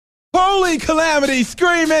Holy calamity,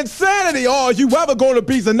 scream insanity. All you ever gonna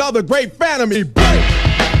be's another great fan of me. Break.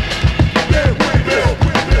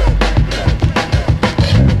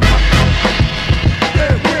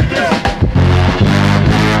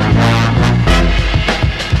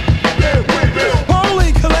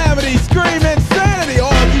 Holy calamity, scream insanity.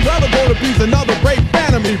 All you ever gonna be's another great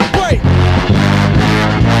fan of me. Break.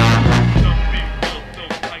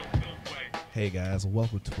 Hey guys,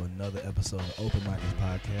 welcome to another episode of Open Micers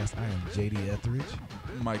Podcast. I am JD Etheridge,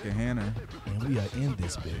 Micah Hanner, and we are in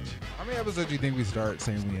this bitch. How many episodes do you think we start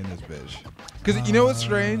saying we in this bitch? Because you know what's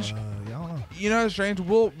strange? Y'all know. You know what's strange?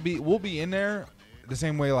 We'll be in there the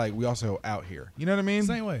same way like we also out here. You know what I mean?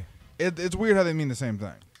 Same way. It's weird how they mean the same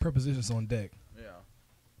thing. Prepositions on deck. Yeah.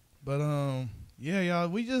 But yeah,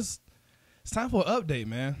 y'all, it's time for an update,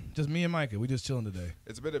 man. Just me and Micah. We just chilling today.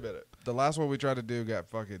 It's a bit. The last one we tried to do got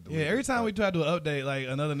fucking deleted. Yeah, every time we try to do an update, like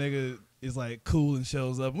another nigga is like cool and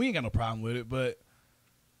shows up. We ain't got no problem with it, but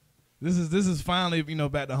this is finally,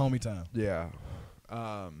 back to homie time. Yeah.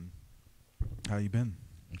 How you been?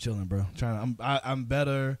 I'm chilling, bro. I'm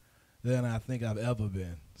better than I think I've ever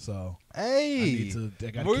been. So Hey, I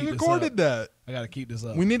gotta we keep recorded this up. that. I gotta keep this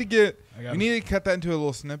up. We need to cut that into a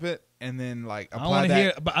little snippet and then like apply I don't want to that.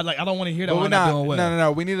 hear, but I don't want to hear that. But when I'm not doing well.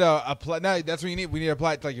 No. We need to apply. No, that's what you need. We need to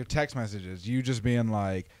apply it to like your text messages. You just being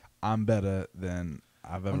like, "I'm better than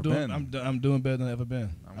I've ever been." I'm doing better than I've ever been.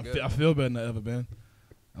 I feel better than I've ever been.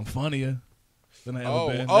 I'm funnier than I've ever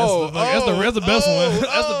been. That's the best one.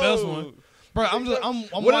 That's the best one. Bro, I'm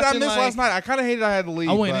what did I miss last night? I kind of hated I had to leave.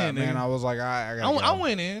 I went in, man. I was like, I gotta go. I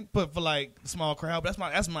went in, but for like small crowd. But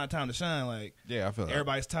that's my time to shine. Like, yeah, I feel that.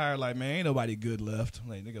 Everybody's tired. Like, man, ain't nobody good left.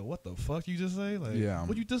 Like, nigga, what the fuck you just say? Like, yeah.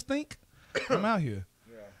 What you just think? I'm out here.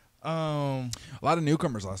 Yeah. A lot of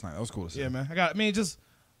newcomers last night. That was cool to see. Yeah, man. Just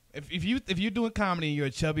if you're doing comedy and you're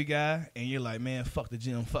a chubby guy and you're like, man, fuck the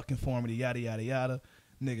gym, fuck conformity, yada yada yada,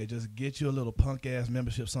 nigga, just get you a little punk ass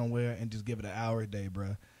membership somewhere and just give it an hour a day,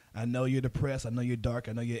 bro. I know you're depressed. I know you're dark.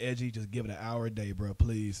 I know you're edgy. Just give it an hour a day, bro.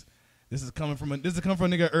 Please. This is coming from a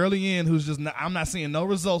nigga early in who's just not. I'm not seeing no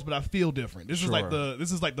results, but I feel different. This is like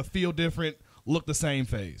the feel different, look the same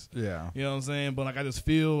phase. Yeah. You know what I'm saying? But like I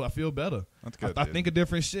feel better. That's good. I think of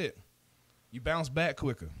different shit. You bounce back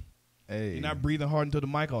quicker. Hey. You're not breathing hard into the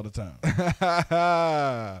mic all the time.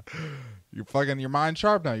 You're fucking your mind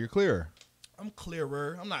sharp now. You're clear. I'm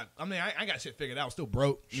clearer. I got shit figured out. I'm still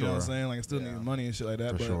broke. You know what I'm saying? Like I still need money and shit like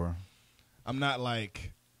that. For but sure. I'm not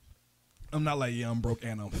like, yeah, I'm broke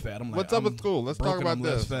and I'm fat. I'm like, what's up with school? Let's talk about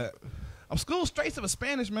this. Fat. I'm school straight to the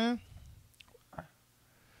Spanish, man.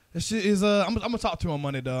 This shit is I'm gonna talk to him on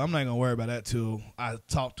Monday though. I'm not gonna worry about that till I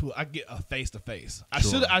get a face to face.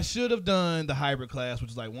 I should have done the hybrid class,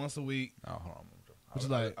 which is like once a week. Oh, hold on. Which is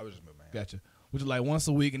like I was just moving my hand. Gotcha. Which is like once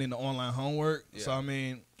a week and then the online homework. Yeah. So I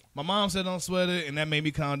mean, my mom said don't sweat it, and that made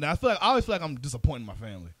me calm down. I always feel like I'm disappointing my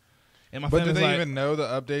family. And but do they even know the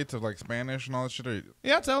updates of like Spanish and all that shit?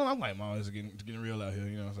 Yeah, I tell them. I'm like, Mom, it's getting real out here.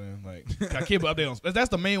 You know what I'm saying? Like, I keep updated on. That's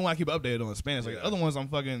the main one I keep updated on Spanish. Like the other ones,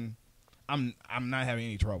 I'm not having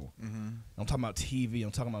any trouble. Mm-hmm. I'm talking about TV.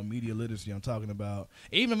 I'm talking about media literacy. I'm talking about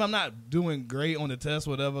even if I'm not doing great on the test,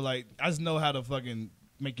 whatever. Like, I just know how to fucking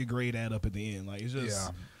make your grade add up at the end. Like, it's just.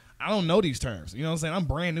 Yeah. I don't know these terms. You know what I'm saying? I'm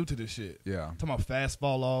brand new to this shit. Yeah. I'm talking about fast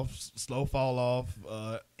fall off, slow fall off,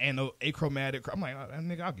 achromatic. I'm like,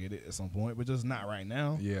 nigga, I'll get it at some point, but just not right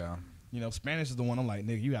now. Yeah. Spanish is the one I'm like,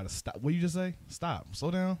 nigga, you got to stop. What you just say? Stop.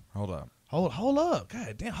 Slow down. Hold up. Hold up.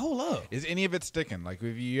 God damn, hold up. Is any of it sticking? Like,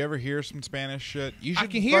 if you ever hear some Spanish shit, you should I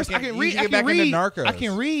can hear. I can read. I can read. Narcos. I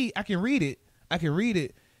can read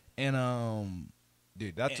it. And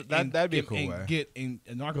dude, that'd be a cool way. And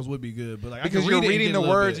Narcos would be good, but like because I can you're read reading the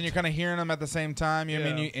words bit. and you're kind of hearing them at the same time. You know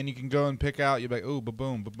what I mean? And you can go and pick out. You're like, ooh,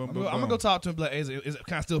 ba-boom, ba-boom, ba-boom. I'm gonna go talk to him. Like,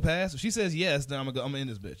 can I still pass? If she says yes, then I'm gonna end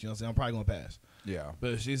this bitch. You know what I'm saying? I'm probably gonna pass. Yeah.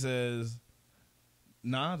 But if she says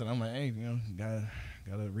nah, then I'm like, hey, gotta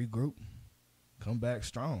regroup, come back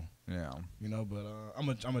strong. Yeah. But I'm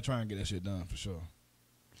gonna try and get that shit done for sure.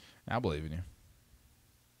 I believe in you.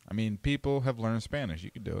 I mean, people have learned Spanish. You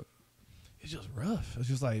can do it. It's just rough. It's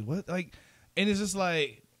just like what, like, and it's just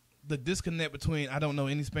like the disconnect between I don't know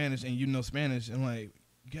any Spanish and you know Spanish, and like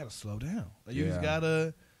you gotta slow down. Like, you just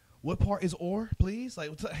gotta. What part is or, please? Like,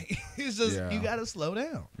 it's just you gotta slow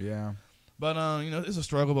down. Yeah. But it's a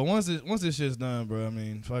struggle. But once this shit's done, bro, I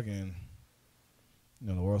mean, fucking,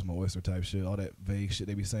 the world's my oyster type shit. All that vague shit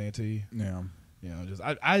they be saying to you. Yeah.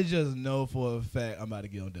 I just know for a fact I'm about to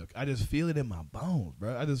get on Def. I just feel it in my bones,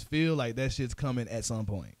 bro. I just feel like that shit's coming at some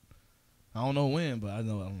point. I don't know when, but I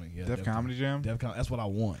know. Def Comedy Jam? That's what I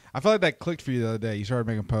want. I feel like that clicked for you the other day. You started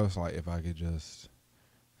making posts like, if I could just,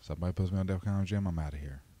 somebody post me on Def Comedy Jam, I'm out of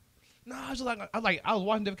here. No, I was just I was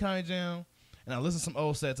watching Def Comedy Jam, and I listened to some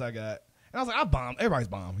old sets I got, and I was like, I bombed. Everybody's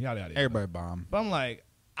bombed. Yada yada. Everybody bomb. But I'm like,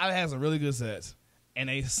 I had some really good sets, and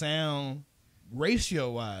they sound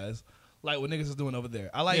ratio wise like what niggas is doing over there.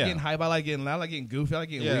 I like getting hype. I like getting loud. I like getting goofy. I like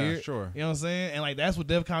getting weird. Sure. You know what I'm saying? And like that's what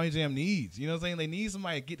Def Comedy Jam needs. You know what I'm saying? They need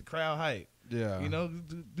somebody to get the crowd hype. Yeah. You know,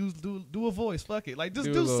 do a voice. Fuck it. Like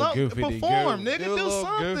just do something. Perform, nigga. Do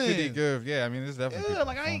something. Goofy goof. Yeah, I mean, it's definitely. Yeah,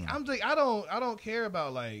 like I don't care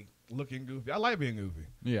about like looking goofy. I like being goofy.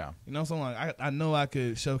 Yeah. You know, so like I know I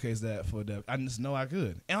could showcase that for Def. I just know I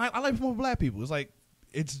could, and I like more black people. It's like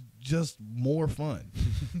it's just more fun.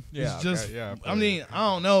 Yeah. It's just. Okay, yeah. I mean, I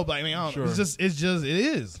don't know, but I mean, I don't. Sure. It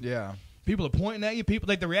is. Yeah. People are pointing at you. People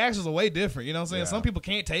like the reactions are way different. You know what I'm saying? Yeah. Some people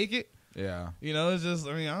can't take it. Yeah. You know, it's just.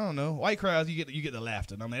 I mean, I don't know. White crowds, you get the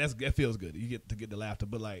laughter. I mean, that feels good. You get the laughter,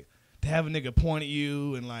 but like to have a nigga point at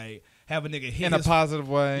you and like have a nigga hit in a positive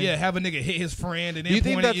way. Yeah, have a nigga hit his friend and then do you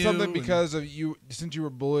think point that's at you something because of you since you were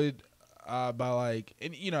bullied by like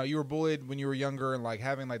and, you know you were bullied when you were younger and like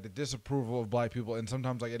having like the disapproval of black people and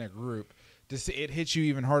sometimes like in a group it hits you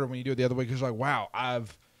even harder when you do it the other way because like wow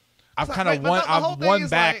I've kind of won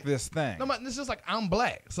back like, this thing. No, it's just like I'm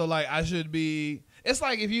black, so like I should be. It's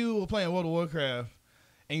like if you were playing World of Warcraft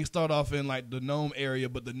and you start off in like the gnome area,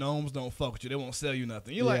 but the gnomes don't fuck with you. They won't sell you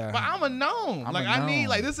nothing. You're like, but I'm a gnome. I need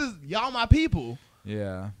like this is y'all my people.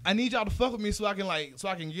 Yeah. I need y'all to fuck with me so I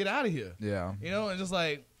can get out of here. Yeah. You know, and just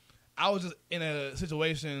like I was just in a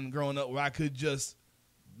situation growing up where I could just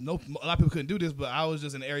a lot of people couldn't do this, but I was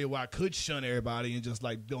just in an area where I could shun everybody and just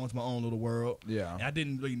like go into my own little world. Yeah. And I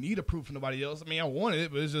didn't really need a proof from nobody else. I mean, I wanted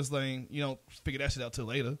it, but it's just like, you know, figure that shit out till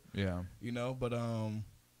later. Yeah. You know, but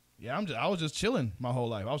yeah, I was just chilling my whole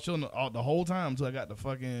life. I was chilling the whole time until I got to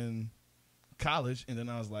fucking college, and then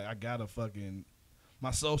I was like, I gotta fucking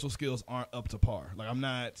my social skills aren't up to par. Like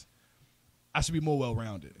I should be more well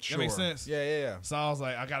rounded. Sure. That makes sense? Yeah. So I was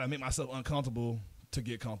like, I gotta make myself uncomfortable to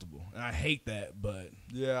get comfortable, and I hate that. But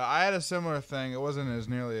yeah, I had a similar thing. It wasn't as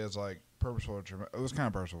nearly as like purposeful. It was kind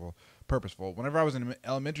of purposeful. Whenever I was in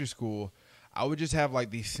elementary school, I would just have like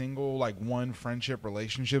these single like one friendship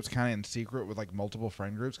relationships kind of in secret with like multiple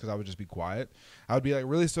friend groups because I would just be quiet. I would be like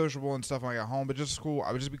really sociable and stuff like at home, but just school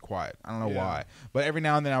I would just be quiet. I don't know why, but every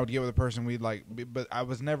now and then I would get with a person we'd like, but I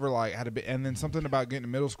was never like had to be. And then something about getting to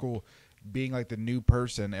middle school, being like the new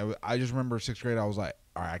person. I just remember 6th grade. I was like,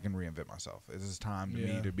 all right, I can reinvent myself. This is time to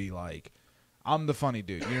me to be like, I'm the funny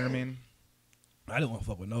dude. You know what I mean? I didn't want to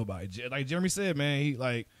fuck with nobody. Like Jeremy said, man,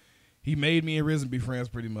 he made me and Risen be friends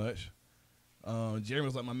pretty much. Jeremy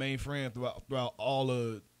was like my main friend throughout all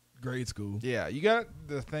of grade school. Yeah, you got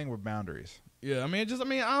the thing with boundaries. Yeah, I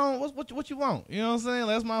don't. What you want? You know what I'm saying?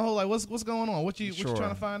 That's my whole like. What's going on? What you trying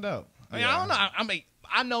to find out? I mean, I don't know.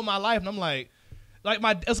 I know my life, and I'm like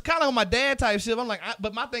it's kind of on my dad type shit. I'm like,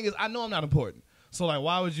 but my thing is, I know I'm not important. So like,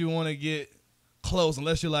 why would you want to get close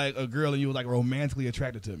unless you're like a girl and you're like romantically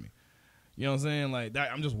attracted to me? You know what I'm saying? Like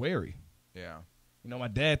that, I'm just wary. Yeah. You know, my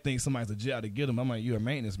dad thinks somebody's legit out to get him. I'm like, you're a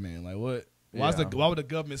maintenance man. Like what? Why would the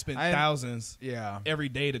government spend thousands every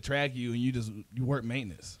day to track you and you work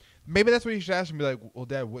maintenance? Maybe that's what you should ask and be like, well,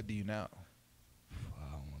 Dad, what do you know?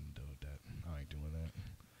 I don't want to do that. I ain't doing that.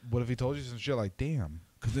 What if he told you some shit like, damn?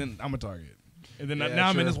 Because then I'm a target. And then now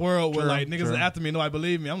I'm in this world where like niggas are after me and nobody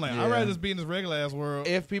believe me. I'm like, I'd rather just be in this regular ass world.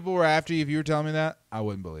 If people were after you, if you were telling me that, I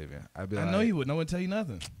wouldn't believe you. I'd be like, I know you would. No one tell you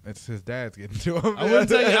nothing. It's his dad's getting to him. I wouldn't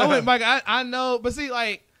tell you. I wouldn't, Mike. I know, but see,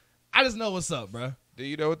 like, I just know what's up, bro. Do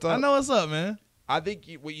you know what's up? I know what's up, man. I think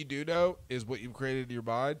what you do know is what you've created in your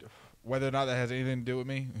mind. Whether or not that has anything to do with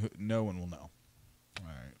me, no one will know. All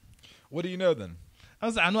right. What do you know then?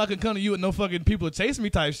 I know I can come to you with no fucking people chasing me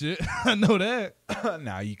type shit. I know that.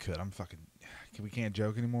 Nah, you could. I'm fucking. We can't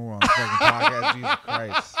joke anymore. We're on the fucking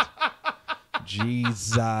podcast.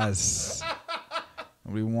 Jesus Christ.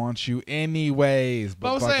 We want you anyways.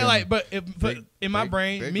 But I'm saying like, in my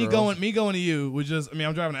brain, me going to you was just. I mean,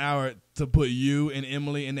 I'm driving an hour to put you and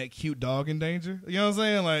Emily and that cute dog in danger. You know what I'm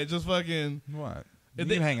saying? Like, just fucking. What? You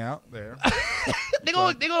can hang out there. they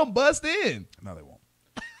gonna bust in. No, they won't.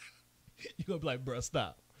 You gonna be like, bruh,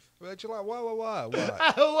 stop. But you're like, what?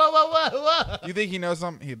 What? You think he knows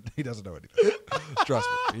something? He doesn't know anything. Trust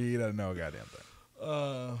me, he doesn't know a goddamn thing.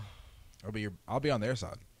 I'll be on their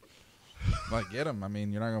side. Like, get him. I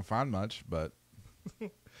mean, you're not gonna find much, but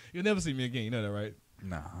you'll never see me again. You know that, right?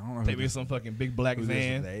 No, I don't know. Take me in some fucking big black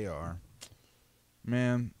van. They are,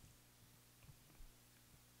 man.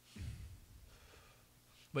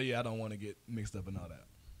 But yeah, I don't want to get mixed up in all that.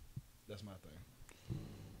 That's my thing.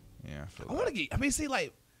 Yeah, I want to get. I mean, see,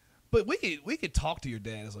 like. But we could talk to your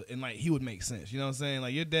dad and like he would make sense. You know what I'm saying?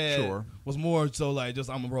 Like your dad was more so like just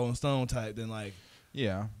I'm a Rolling Stone type than like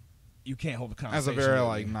you can't hold a That's conversation. a very with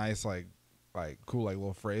like me. nice cool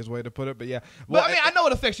little phrase way to put it. But yeah, But I mean, I know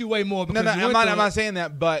it affects you way more. Because no, you I'm went through not saying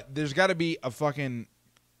that. But there's got to be a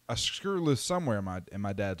screw loose somewhere in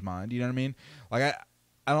my dad's mind. You know what I mean? Like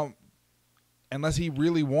I don't. Unless he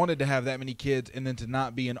really wanted to have that many kids and then to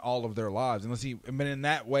not be in all of their lives. But in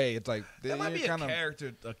that way, it's like That might be a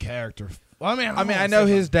character. I Well, mean, I know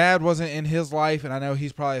his dad wasn't in his life, and I know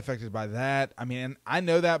he's probably affected by that. I mean, and I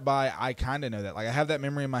know that I kind of know that. Like, I have that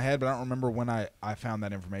memory in my head, but I don't remember when I found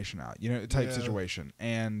that information out. You know, type situation.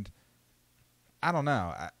 And I don't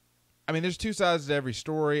know. I mean, there's two sides to every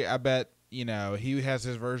story. I bet, you know, he has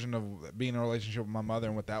his version of being in a relationship with my mother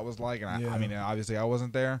and what that was like. And I mean, obviously I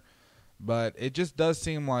wasn't there. But it just does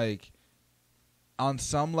seem like on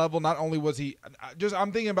some level, not only was he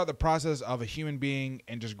I'm thinking about the process of a human being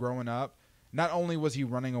and just growing up. Not only was he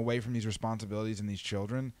running away from these responsibilities and these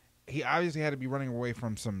children, he obviously had to be running away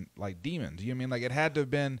from some like demons. You know what I mean? Like it had to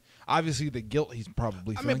have been obviously the guilt he's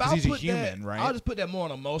probably feeling because he's a human, right? I'll just put that more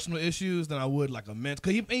on emotional issues than I would like a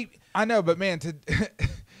mental. I know, but man,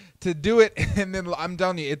 to do it and then I'm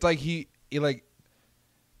telling you, it's like he like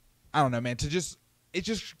I don't know, man. It's just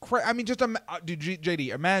I mean, dude,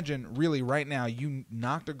 JD, imagine really right now you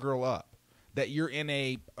knocked a girl up that you're in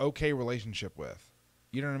a okay relationship with.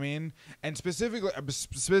 You know what I mean? And specifically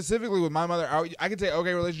with my mother, I could say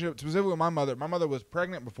okay relationship. Specifically with my mother. My mother was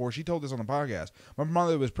pregnant before. She told this on the podcast. My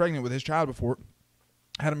mother was pregnant with his child before.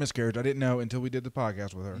 Had a miscarriage. I didn't know until we did the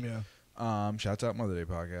podcast with her. Yeah. Shouts out Mother Day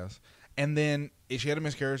podcast. And then she had a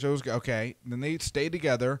miscarriage. So it was okay. Then they stayed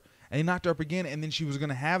together. And he knocked her up again, and then she was going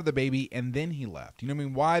to have the baby, and then he left. You know what I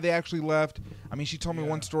mean? Why they actually left? I mean, she told me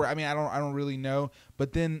one story. I mean, I don't really know.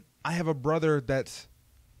 But then I have a brother that's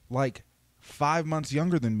like 5 months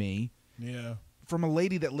younger than me. Yeah. From a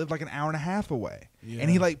lady that lived like an hour and a half away. Yeah. And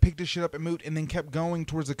he like picked his shit up and moved, and then kept going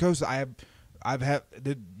towards the coast.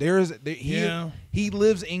 He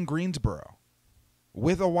lives in Greensboro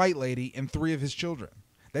with a white and 3 of his children.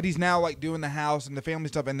 That he's now like doing the house and the family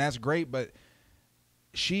stuff, and that's great, but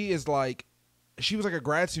she was like a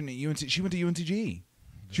grad student at UNC. She went to UNCG.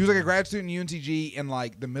 She was like a grad student at UNCG in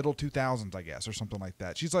like the middle 2000s, I guess, or something like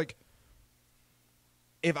that. She's like,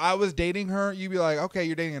 if I was dating her, you'd be like, okay,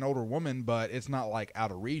 you're dating an older woman, but it's not like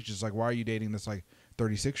out of reach. It's like, why are you dating this like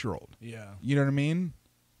 36-year-old? Yeah. You know what I mean?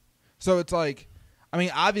 So it's like, I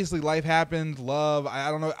mean, obviously life happens, love.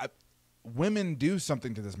 I don't know. Women do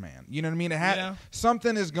something to this man. You know what I mean?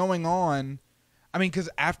 Something is going on. I mean, because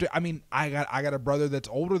I got a brother that's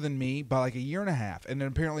older than me by like a year and a half, and then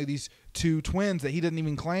apparently these 2 twins that he didn't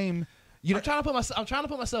even claim. I'm trying to put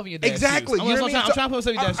myself in your dad's exactly. shoes. I'm trying to put myself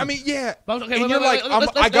in your dad's shoes. I mean, yeah. Okay, and you're like,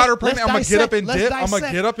 I got her pregnant. I'm gonna get up and dip. I'm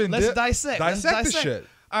gonna get up and dip. Let's dissect this shit.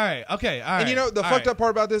 All right. Okay. All right. And you know the fucked up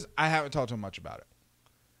part about this, I haven't talked to him much about it.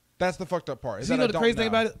 That's the fucked up part. You know the crazy thing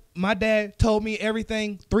about it? My dad told me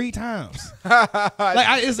everything 3 times.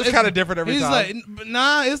 It's kind of different every time. He's like,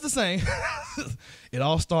 nah, it's the same. It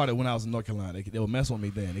all started when I was in North Carolina. They were messing with me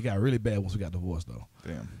then. It got really bad once we got divorced, though.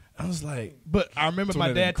 Damn. I was like, but I remember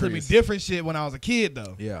my dad told me different shit when I was a kid,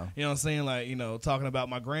 though. Yeah. You know what I'm saying? Like, you know, talking about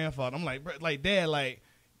my grandfather. I'm like, Dad, like,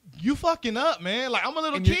 you fucking up, man. Like, I'm a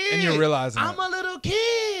little kid. And you're realizing I'm a little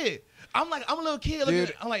kid. I'm a little kid.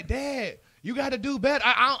 Dude. I'm like, Dad, you got to do better.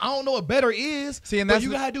 I don't know what better is. See, and but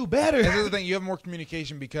you got to do better. That's the thing. You have more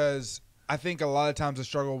communication because I think a lot of times the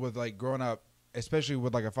struggle with like growing up, especially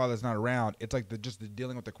with like a father that's not around, it's like the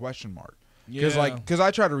dealing with the question mark. Because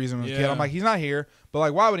I try to reason with a kid. I'm like, he's not here, but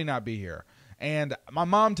like, why would he not be here? And my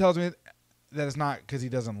mom tells me that it's not because he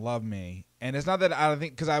doesn't love me, and it's not that I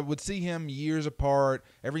think because I would see him years apart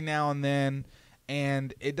every now and then,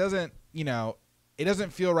 and it doesn't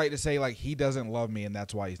feel right to say like he doesn't love me and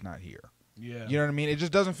that's why he's not here. Yeah, you know what I mean? It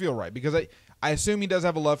just doesn't feel right because I assume he does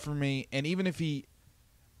have a love for me, and even if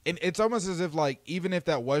and it's almost as if like even if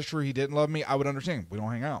that was true, he didn't love me, I would understand. We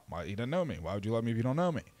don't hang out. Why he doesn't know me? Why would you love me if you don't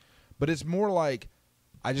know me? But it's more like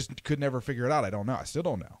I just could never figure it out. I don't know. I still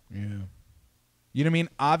don't know. Yeah. You know what I mean?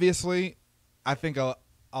 Obviously, I think a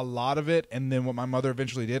lot of it, and then what my mother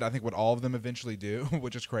eventually did, I think what all of them eventually do,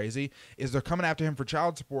 which is crazy, is they're coming after him for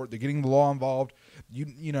child support. They're getting the law involved.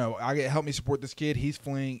 You know, help me support this kid. He's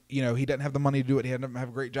fleeing. You know, he doesn't have the money to do it. He doesn't have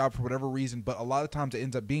a great job for whatever reason. But a lot of times it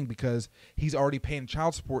ends up being because he's already paying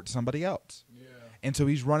child support to somebody else. Yeah. And so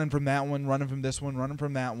he's running from that one, running from this one, running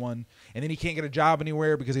from that one, and then he can't get a job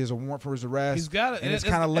anywhere because he has a warrant for his arrest. He's got it, and it's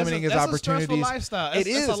kind of limiting his opportunities. That's a stressful lifestyle. It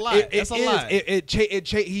is. That's a lot. That's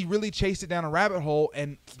a lot. He really chased it down a rabbit hole,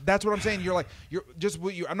 and that's what I'm saying. You're just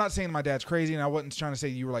what you. I'm not saying my dad's crazy, and I wasn't trying to say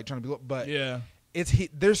you were like trying to be, but yeah.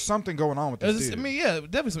 There's something going on with this dude. I mean, yeah,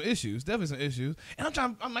 definitely some issues. And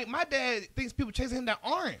I'm like, my dad thinks people chasing him that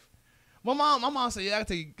aren't. My mom said, yeah, I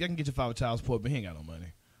can get your father child support, but he ain't got no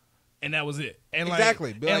money. And that was it. And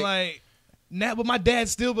exactly. Now, but my dad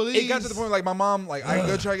still believes. It got to the point like my mom, like I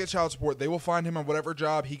go try to get child support. They will find him on whatever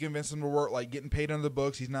job he convinced him to work, like getting paid under the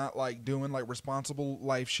books. He's not like doing like responsible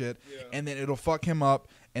life shit, and then it'll fuck him up,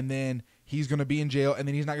 and then he's gonna be in jail, and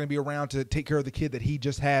then he's not gonna be around to take care of the kid that he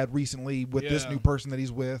just had recently with this new person that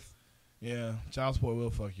he's with. Yeah, child support will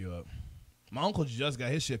fuck you up. My uncle just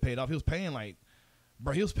got his shit paid off. He was paying like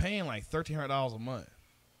 $1,300 a month.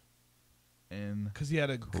 And because he had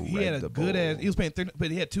a good ass. He was paying,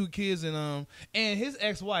 but he had 2 kids, and his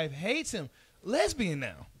ex-wife hates him. Lesbian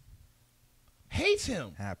now. Hates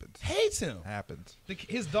him. Happens.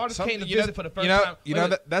 His daughters came to visit for the first time.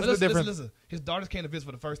 That's the difference. Listen. His daughters came to visit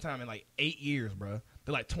for the first time in like 8 years, bro.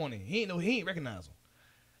 They're like 20. He ain't recognize them.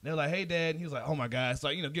 They're like, hey, Dad. And he was like, oh my God. It's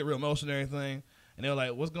like, get real emotional and everything. And they were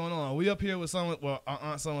like, what's going on? We up here with someone, well, our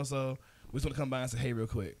aunt so-and-so. We just want to come by and say, hey, real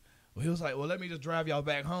quick. Well, he was like, well, let me just drive y'all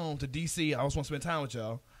back home to D.C. I just want to spend time with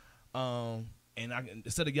y'all. And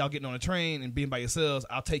instead of y'all getting on a train and being by yourselves,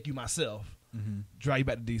 I'll take you myself, drive you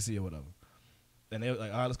back to D.C. or whatever. And they were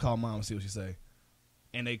like, all right, let's call Mom and see what she say.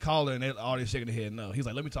 And they call her, and they're already shaking their head no. He's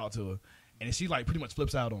like, let me talk to her. And she like pretty much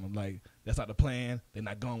flips out on him, like, that's not the plan. They're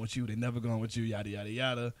not going with you. They're never going with you, yada, yada,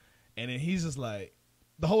 yada. And then he's just like,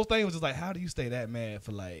 the whole thing was just like, how do you stay that mad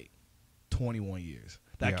for like 21 years?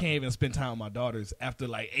 I can't even spend time with my daughters after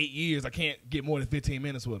like 8 years. I can't get more than 15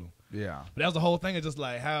 minutes with them. Yeah. But that was the whole thing. It's just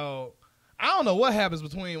like how, I don't know what happens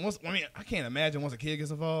I can't imagine once a kid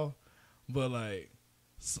gets involved, but like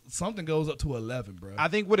something goes up to 11, bro. I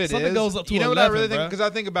think something goes up to 11, you know what I really think? Because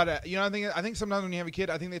I think about it. I think sometimes when you have a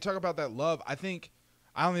kid, I think they talk about that love. I don't think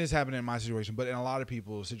this happened in my situation, but in a lot of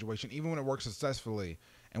people's situation, even when it works successfully,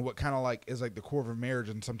 and what kind of like is like the core of a marriage,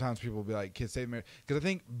 and sometimes people will be like, kids save marriage. Because I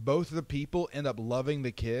think both of the people end up loving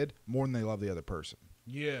the kid more than they love the other person.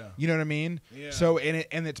 Yeah. You know what I mean? Yeah. So,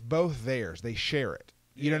 and it's both theirs. They share it.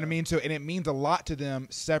 You know what I mean? So, and it means a lot to them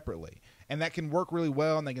separately. And that can work really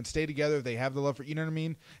well, and they can stay together if they have the love for, you know what I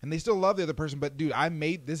mean? And they still love the other person. But, dude,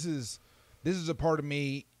 this is a part of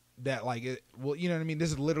me that, like, you know what I mean?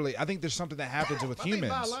 This is literally, I think there's something that happens with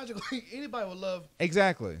humans. I think biologically, anybody would love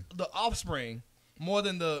exactly the offspring more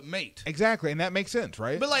than the mate. Exactly, and that makes sense,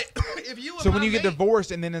 right? But like, if you were so when you get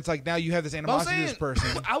divorced, and then it's like now you have this animosity to this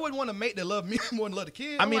person. I wouldn't want a mate that loved me more than love the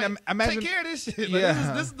kid. I mean, imagine take care of this shit. Like,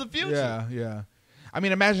 this is the future. Yeah. I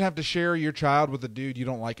mean, imagine having to share your child with a dude you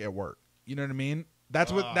don't like at work. You know what I mean?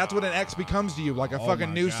 That's what an ex becomes to you, like a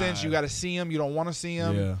fucking nuisance. God. You got to see him. You don't want to see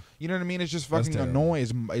him. Yeah. You know what I mean? It's just fucking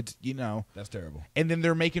annoying. It's That's terrible. And then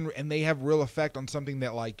they have real effect on something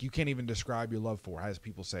that like you can't even describe your love for, as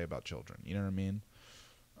people say about children. You know what I mean?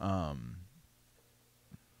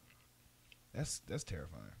 That's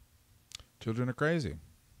terrifying. Children are crazy.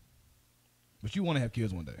 But you want to have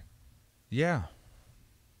kids one day. Yeah.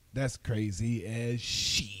 That's crazy as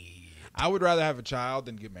shit. I would rather have a child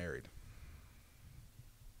than get married.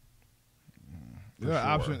 Is there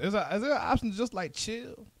an option to just like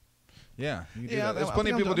chill? Yeah. You do that. There's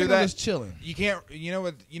plenty of people do that. Just chilling. You can't, you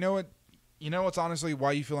know what's honestly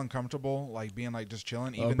why you feel uncomfortable, like being like just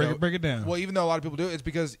chilling. Break it down. Well, even though a lot of people do it, it's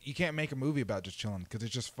because you can't make a movie about just chilling because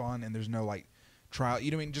it's just fun and there's no like trial.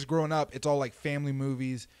 You know what I mean? Just growing up, it's all like family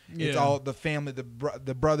movies. Yeah. It's all the family, the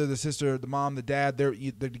brother, the sister, the mom, the dad. They're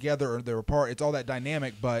together or they're apart. It's all that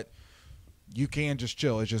dynamic, but you can just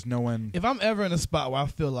chill. It's just no one. If I'm ever in a spot where I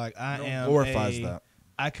feel like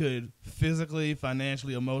I could physically,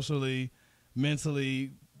 financially, emotionally,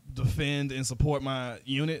 mentally defend and support my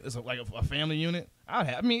unit. It's like a family unit.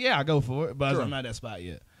 I go for it, but I'm not at that spot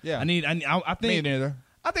yet. Yeah, I think. Me neither.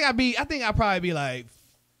 I think I'd probably be like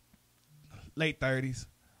late 30s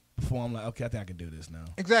before I'm like, okay, I think I can do this now.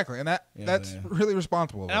 Exactly, and that's really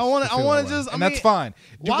responsible. And I want to just, and that's fine.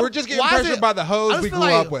 We're just getting pressured by the hoes we grew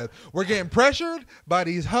up with. We're getting pressured by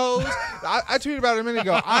these hoes. I tweeted about it a minute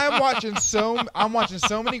ago. I'm watching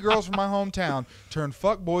so many girls from my hometown turn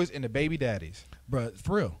fuck boys into baby daddies, bro,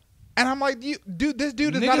 for real. And I'm like, dude, this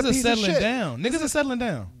dude is not a piece of shit. Niggas are settling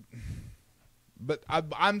down. But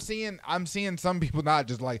I'm seeing some people not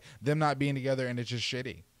just like them not being together, and it's just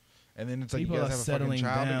shitty. And then it's like people you guys have a fucking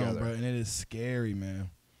child together, bro, and it is scary, man.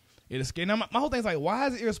 It is scary. Now my whole thing's like, why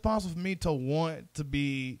is it irresponsible for me to want to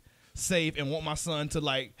be safe and want my son to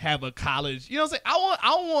like have a college? You know what I'm saying?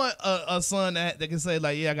 I want a son that can say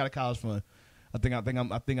like, yeah, I got a college fund. I think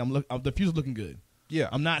the future's looking good. Yeah,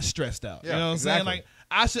 I'm not stressed out. Yeah, you know what I'm saying? Like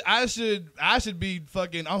I should be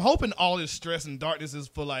fucking. I'm hoping all this stress and darkness is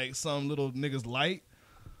for like some little nigga's light.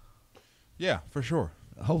 Yeah, for sure.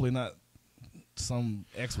 Hopefully not some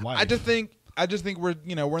ex-wife. I just think I just think we're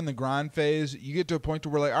in the grind phase. You get to a point to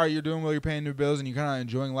where like, all right, you're doing well, you're paying your bills, and you're kind of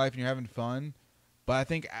enjoying life and you're having fun. But I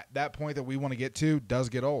think at that point that we want to get to does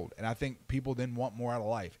get old, and I think people then want more out of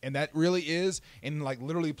life, and that really is in like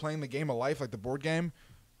literally playing the game of life, like the board game.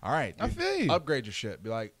 All right, dude, I feel you. Upgrade your shit. Be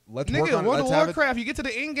like, let's Nigga, work on it. World of Let's have Warcraft, you get to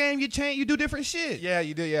the end game, you change, you do different shit. Yeah,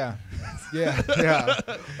 you do. Yeah, yeah.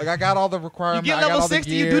 Like I got all the requirements. You get I got level all the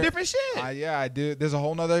 60, you gear. do different shit. Yeah, I do. There's a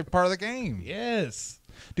whole nother part of the game. Yes.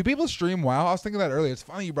 Do people stream WoW? I was thinking that earlier. It's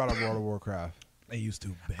funny you brought up World of Warcraft. They used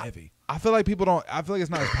to heavy. I feel like people don't. I feel like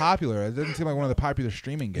it's not as popular. It doesn't seem like one of the popular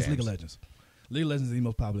streaming games. It's League of Legends. League of Legends is the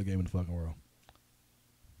most popular game in the fucking world.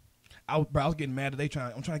 I was getting mad that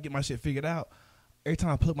I'm trying to get my shit figured out. Every time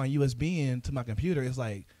I plug my USB in to my computer, it's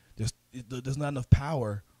like there's not enough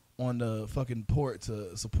power on the fucking port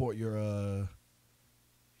to support your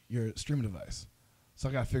streaming device. So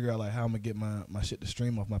I gotta figure out like how I'm gonna get my shit to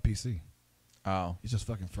stream off my PC. Oh, It's just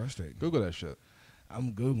fucking frustrating. Google that shit.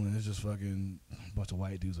 I'm Googling. It's just fucking a bunch of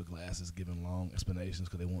white dudes with glasses giving long explanations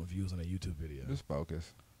because they want views on a YouTube video. Just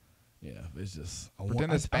focus. Yeah, but it's just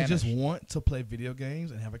Pretend I just Spanish. want to play video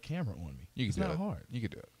games and have a camera on me. You can It's do not it. hard. You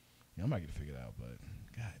could do it. Yeah, I might get it figured out, but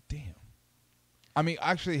god damn. I mean,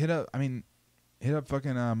 actually, hit up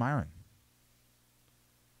fucking Myron.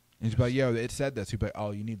 And he's like, yo, it said this. He'd be like,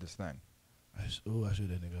 oh, you need this thing. I should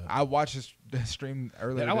that nigga up. I watched this stream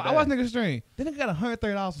earlier. I today. watched nigga stream. That nigga got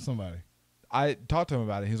 $130 from somebody. I talked to him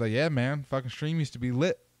about it. He was like, yeah, man, fucking stream used to be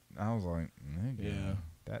lit. I was like, nigga, Yeah.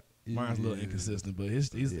 that Mine's a little is- inconsistent, but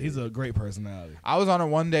he's a great personality. I was on it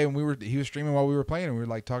one day and he was streaming while we were playing and we were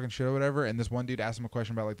like talking shit or whatever, and this one dude asked him a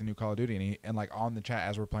question about like the new Call of Duty and like on the chat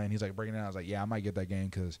as we're playing, he's like breaking it down. I was like, yeah, I might get that game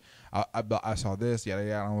because I saw this, yada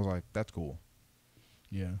yada, and I was like, that's cool.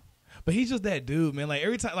 Yeah, but he's just that dude, man. Like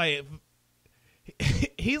every time, like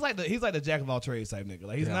he's like the jack of all trades type nigga.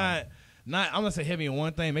 Like he's Yeah. not I'm gonna say heavy in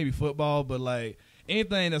one thing, maybe football, but like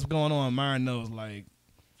anything that's going on, Myron knows like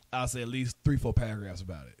I'll say at least 3-4 paragraphs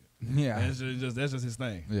about it. Yeah, And that's just his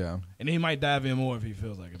thing. yeah, And he might dive in more if he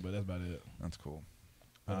feels like it, but that's about it. that's cool.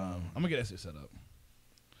 But, I'm gonna get that shit set up.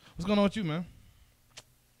 What's going on with you, man?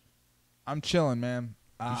 I'm chilling, man.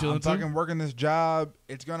 chilling I'm too? fucking working this job.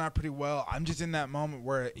 It's going out pretty well. I'm just in that moment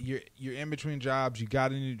where you're in between jobs. You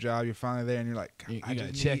got a new job. You're finally there, and you're like, You I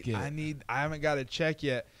gotta just check need, it. I haven't got a check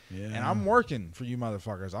yet, Yeah. and I'm working for you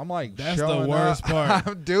motherfuckers. I'm like, That's the showing worst up. part.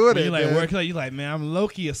 I'm doing When it. you like dude. work, you like, man, I'm low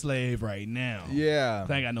key a slave right now. Yeah,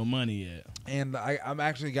 I ain't got no money yet. and I'm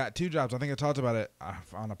actually got 2 jobs. I think I talked about it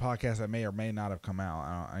on a podcast that may or may not have come out.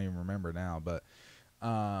 I don't even remember now, but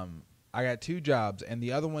I got 2 jobs, and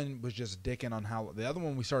the other one was just dicking on how the other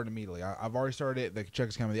one we started immediately. I've already started it. The check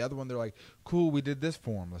is coming. The other one, they're like, cool, we did this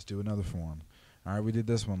form. Let's do another form. All right, we did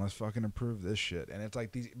this one. Let's fucking improve this shit. And it's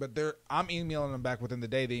like these, but I'm emailing them back within the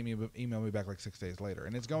day. They email me back like 6 days later,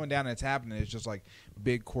 and it's going down and it's happening. It's just like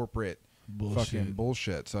big corporate fucking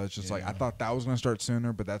bullshit. So it's just like I thought that was gonna start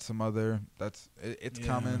sooner, but that's it's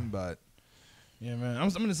coming. But yeah, man, I'm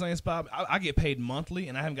in the same spot. I get paid monthly,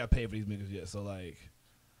 and I haven't got paid for these niggas yet. So like,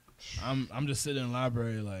 I'm just sitting in the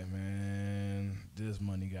library like, man, this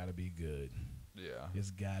money gotta be good. yeah.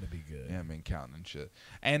 It's gotta be good. Yeah, I've been counting and shit.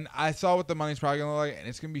 And I saw what the money's probably gonna look like, and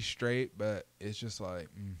it's gonna be straight, but it's just like,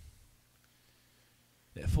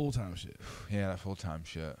 That full time shit. yeah, that full time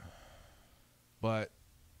shit. But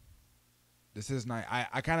this is nice.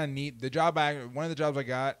 I kind of need the job. One of the jobs I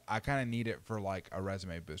got, I kind of need it for like a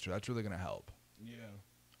resume booster. That's really gonna help, Yeah.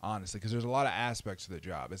 honestly, because there's a lot of aspects to the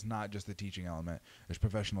job. It's not just the teaching element. There's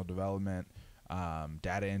professional development,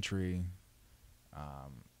 data entry,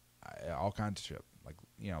 all kinds of shit. Like,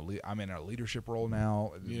 you know, I'm in a leadership role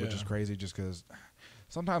now, which is crazy just because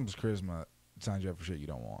sometimes charisma signs you up for shit you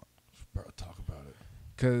don't want. Bro, talk about it.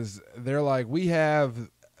 Because they're like, we have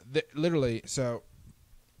literally, so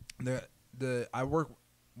I work,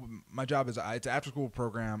 my job is, it's an after school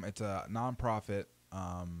program. It's a nonprofit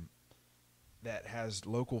that has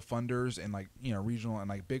local funders and like, you know, regional and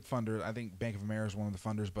like big funders. I think Bank of America is one of the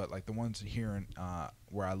funders, but like the ones here in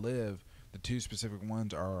where I live, the 2 specific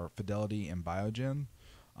ones are Fidelity and Biogen.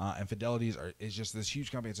 And Fidelity is just this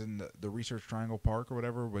huge company. It's in the Research Triangle Park or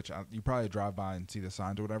whatever, which you probably drive by and see the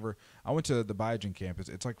signs or whatever. I went to the Biogen campus.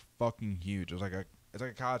 It's like fucking huge. It's like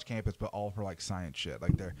a college campus, but all for like science shit.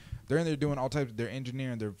 Like they're in there doing all types. They're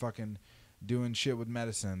engineering. They're fucking doing shit with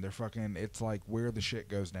medicine. They're fucking. It's like where the shit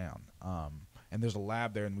goes down. And there's a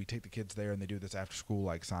lab there, and we take the kids there, and they do this after school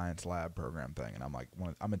like science lab program thing. And I'm like,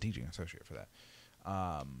 I'm a teaching associate for that.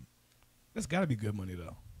 That's got to be good money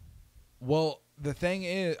though. Well, the thing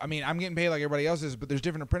is, I mean, I'm getting paid like everybody else is, but there's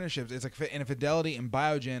different apprenticeships. It's like, and Fidelity and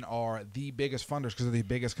Biogen are the biggest funders because of the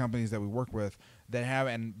biggest companies that we work with that have,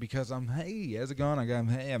 and because I'm, hey, how's it going?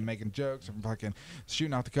 I'm making jokes. I'm fucking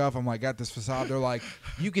shooting off the cuff. I'm like, got this facade. They're like,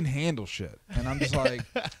 you can handle shit. And I'm just like,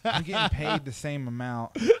 I'm getting paid the same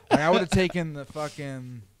amount. Like, I would have taken the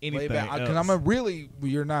fucking layback. Because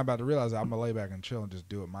you're not about to realize that I'm going to lay back and chill and just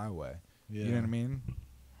do it my way. Yeah. You know what I mean?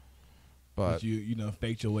 But you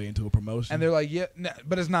faked your way into a promotion, and they're like, yeah, no,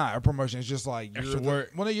 but it's not a promotion. It's just like extra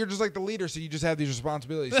work. Well, no, you're just like the leader, so you just have these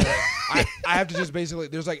responsibilities. So I have to just basically,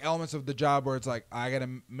 there's like elements of the job where it's like I got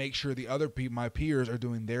to make sure the other people, my peers, are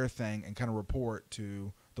doing their thing and kind of report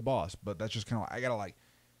to the boss. But that's just kind of I gotta like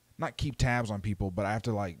not keep tabs on people, but I have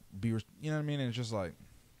to like be, you know what I mean? And it's just like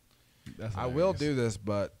I will do this,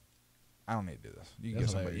 but I don't need to do this. You can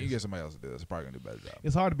get somebody else to do this. It's probably gonna do a better job.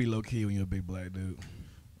 It's hard to be low key when you're a big black dude.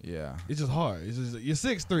 Yeah, it's just hard. It's just you're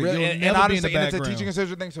 6'3". Really, and honestly, and it's a teaching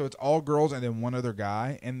associate thing, so it's all girls and then one other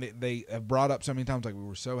guy. And they have brought up so many times, like, we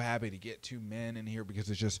were so happy to get 2 men in here because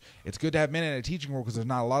it's good to have men in a teaching role because there's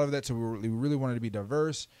not a lot of that. So we really wanted to be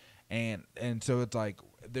diverse, and so it's like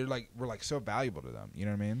we're like so valuable to them. You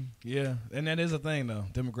know what I mean? Yeah, and that is a thing though,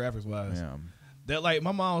 demographics wise. Yeah, that like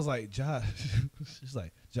my mom was like, Josh, she's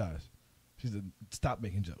like, Josh, she said, stop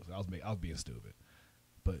making jokes. I was being stupid,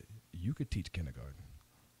 but you could teach kindergarten.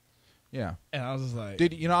 Yeah. And I was just like...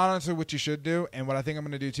 Dude, you know, honestly, what you should do, and what I think I'm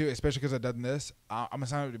going to do, too, especially because I've done this, I'm going to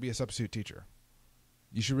sign up to be a substitute teacher.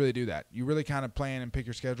 You should really do that. You really kind of plan and pick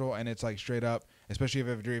your schedule, and it's like straight up, especially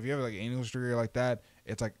if you have like an English degree like that,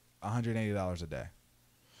 it's like $180 a day.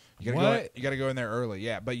 You got to go in there early,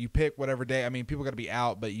 yeah. But you pick whatever day. I mean, people got to be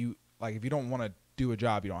out, but you like if you don't want to do a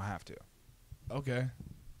job, you don't have to. Okay.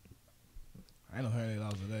 I ain't no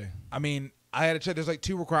 $180 a day. I mean... I had to check. There's like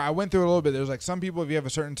 2 requirements. I went through it a little bit. There's like some people if you have a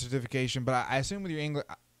certain certification, but I assume with your English,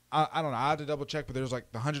 I don't know. I had to double check, but there's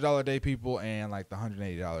like the $100 a day people and like the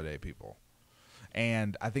 $180 a day people.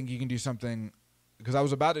 And I think you can do something because I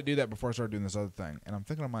was about to do that before I started doing this other thing, and I'm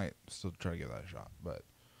thinking I might still try to give that a shot. But,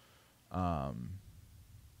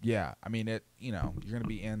 yeah, I mean you're gonna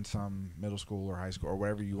be in some middle school or high school or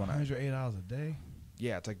wherever you want to. $108 a day.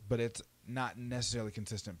 Yeah, it's like, but it's not necessarily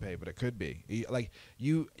consistent pay, but it could be. Like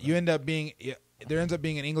you end up being, there ends up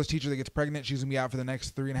being an English teacher that gets pregnant. She's gonna be out for the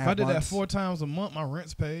next 3.5 months. If I did that 4 times a month, my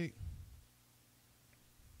rent's paid.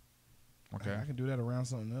 Okay, I can do that around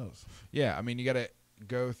something else. Yeah, I mean you got to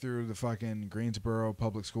go through the fucking Greensboro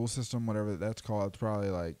public school system, whatever that's called. It's probably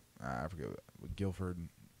like I forget Guilford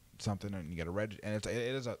something, and you got to register, and it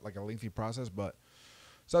is like a lengthy process, but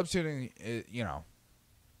substituting, it's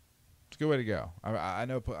a good way to go. I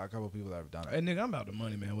know a couple of people that have done it. Hey, nigga, I'm about the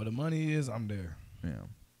money, man. Where the money is, I'm there. Yeah.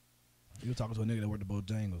 You were talking to a nigga that worked at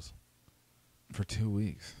Bojangles. For 2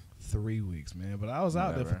 weeks. 3 weeks, man. But I was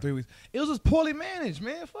out there for 3 weeks. It was just poorly managed,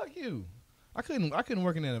 man. Fuck you. I couldn't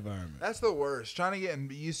work in that environment. That's the worst. Trying to get in,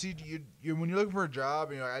 you see, you when you're looking for a job,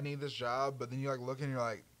 and you're like, I need this job, but then you like looking, and you're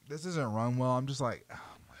like, this isn't run well. I'm just like, oh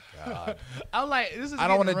my god. I'm like, this is. I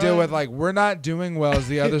don't want to deal with like we're not doing well as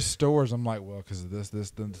the other stores. I'm like, well, because of this,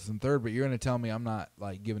 and third. But you're gonna tell me I'm not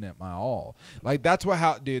like giving it my all. Like that's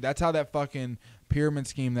that's how that fucking pyramid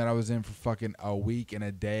scheme that I was in for fucking a week and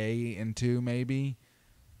a day and 2 maybe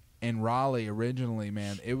in Raleigh originally,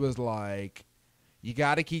 man. It was like you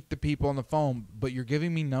got to keep the people on the phone, but you're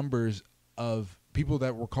giving me numbers of people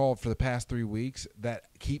that were called for the past 3 weeks that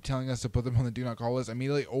keep telling us to put them on the do not call list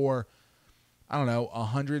immediately, or I don't know,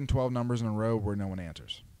 112 numbers in a row where no one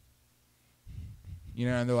answers. You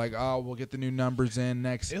know, and they're like, "Oh, we'll get the new numbers in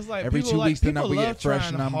next." It's like every 2 weeks, then we get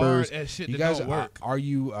fresh numbers. At shit you that guys don't work. are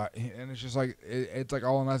you? And it's just like it's like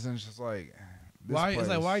all on us, and it's just like why? It's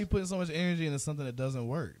like why are you putting so much energy into something that doesn't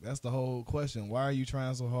work? That's the whole question. Why are you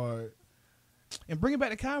trying so hard? And bring it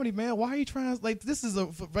back to comedy, man. Why are you trying? Like this is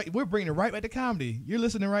we're bringing it right back to comedy. You're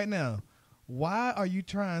listening right now. Why are you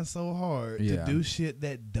trying so hard to do shit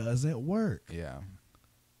that doesn't work? Yeah.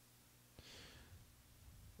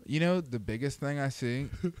 You know, the biggest thing I see,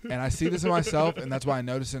 and I see this in myself, and that's why I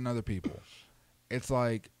notice it in other people. It's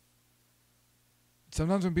like,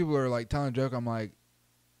 sometimes when people are like telling a joke, I'm like,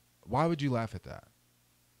 why would you laugh at that?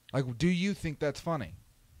 Like, do you think that's funny?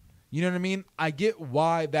 You know what I mean? I get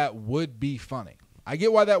why that would be funny. I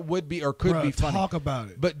get why that would be or could be funny. Talk about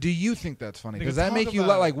it. But do you think that's funny? Does that make you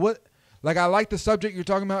like what? Like I like the subject you're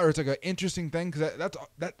talking about, or it's like an interesting thing because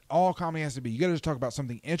that all comedy has to be. You got to just talk about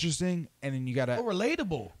something interesting, and then you got to or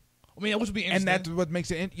relatable. I mean, which would be interesting. And that's what makes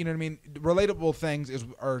it, you know what I mean? Relatable things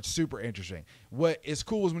are super interesting. What is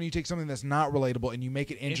cool is when you take something that's not relatable and you make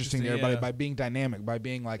it interesting to everybody by being dynamic, by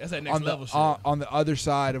being like that's that next level shit. On the other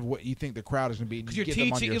side of what you think the crowd is going to be. Because you're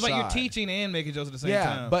teaching, it's like you're teaching and making jokes at the same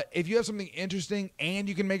time. Yeah, but if you have something interesting and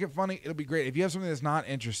you can make it funny, it'll be great. If you have something that's not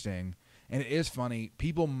interesting and it is funny,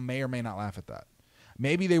 people may or may not laugh at that.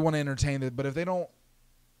 Maybe they want to entertain it, but if they don't,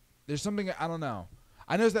 there's something, I don't know.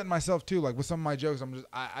 I noticed that in myself too. Like with some of my jokes,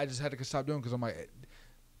 I just had to stop doing because I'm like,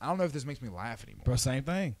 I don't know if this makes me laugh anymore. Bro, same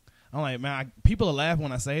thing. I'm like, man, people will laugh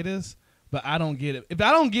when I say this, but I don't get it. If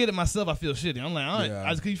I don't get it myself, I feel shitty. I'm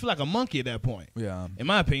like, because you feel like a monkey at that point. Yeah. In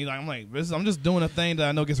my opinion, I'm just doing a thing that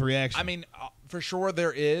I know gets a reaction. I mean, for sure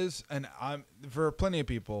there is, and for plenty of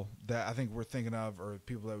people that I think we're thinking of, or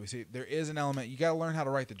people that we see, there is an element. You got to learn how to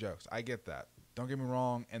write the jokes. I get that. Don't get me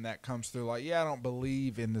wrong, and that comes through like, I don't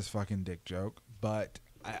believe in this fucking dick joke. But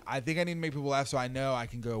I think I need to make people laugh so I know I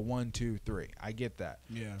can go 1, 2, 3. I get that.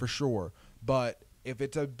 Yeah. For sure. But if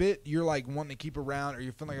it's a bit you're like wanting to keep around or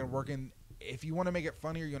you're feeling like it's working, if you want to make it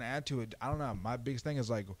funny or you're going to add to it, I don't know. My biggest thing is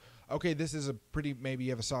like, okay, this is a pretty, maybe you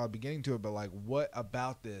have a solid beginning to it, but like what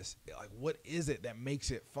about this? Like what is it that makes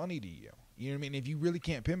it funny to you? You know what I mean? If you really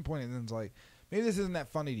can't pinpoint it, then it's like, maybe this isn't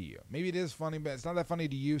that funny to you. Maybe it is funny, but it's not that funny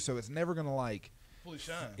to you, so it's never going to like, fully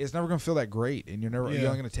shine. It's never gonna feel that great, and you're only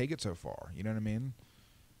gonna take it so far. You know what I mean?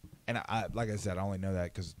 And I like I said, I only know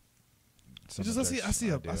that because I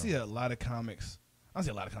see a lot of comics. I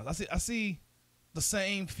see the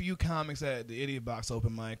same few comics at the Idiot Box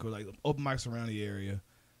open mic or like open mics around the area,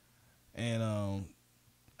 and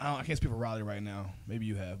I can't speak for Raleigh right now. Maybe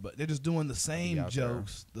you have, but they're just doing the same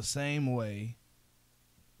jokes the same way,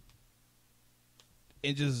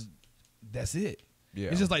 and just that's it. Yeah.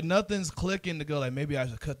 It's just like nothing's clicking to go like maybe I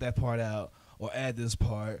should cut that part out or add this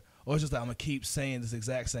part, or it's just like I'm gonna keep saying this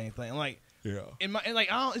exact same thing. Like I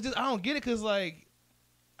don't get it because like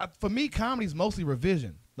for me comedy's mostly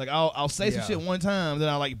revision. Like I'll say some shit one time, then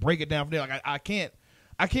I like break it down from there. Like I can't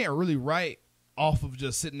really write off of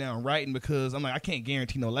just sitting down and writing because I'm like I can't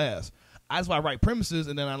guarantee no laughs. That's why I write premises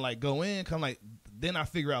and then I like go in, come like then I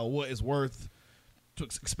figure out what is worth to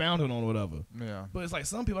expound on or whatever. Yeah. But it's like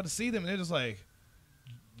some people I just see them and they're just like.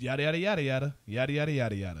 Yada yada yada yada yada yada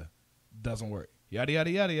yada yada doesn't work. Yada yada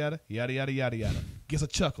yada yada yada yada yada yada gets a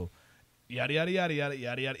chuckle. Yada yada yada yada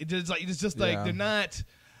yada yada. It's just like they're not.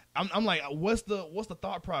 I'm like, what's the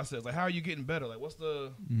thought process? Like, how are you getting better? Like, what's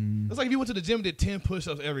the? It's like if you went to the gym and did 10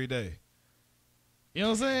 push-ups every day. You know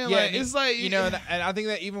what I'm saying? Yeah, like, it's like and I think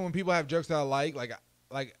that even when people have jokes that I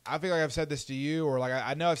like I feel like I've said this to you, or like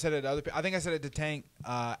I know I've said it to other people. I think I said it to Tank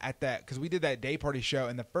at that because we did that day party show,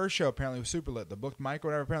 and the first show apparently was super lit. The booked mic or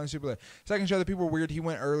whatever apparently super lit. Second show, the people were weird. He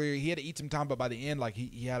went earlier. He had to eat some time, but by the end, like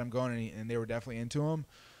he had them going, and they were definitely into him.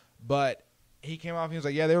 But he came off and he was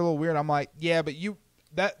like, "Yeah, they were a little weird." I'm like, "Yeah, but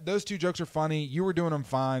those 2 jokes are funny. You were doing them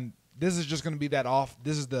fine. This is just going to be that off.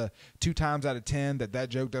 This is the 2 times out of 10 that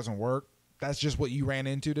joke doesn't work. That's just what you ran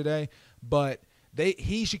into today." But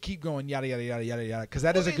he should keep going yada yada yada yada yada because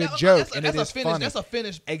that is a good joke and it is funny. That's a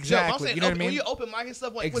finished exactly. Joke. Saying, you know what I mean? When you open mic and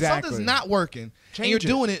stuff, like when something's not working and you're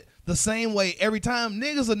doing it the same way every time,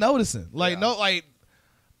 niggas are noticing. Like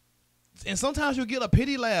and sometimes you'll get a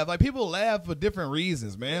pity laugh. Like people laugh for different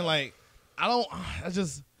reasons, man. Like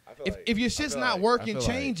if your shit's not working,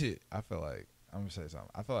 change it. I feel like I'm gonna say something.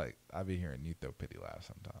 I feel like I be hearing you throw pity laughs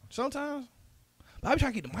sometimes. Sometimes. But I be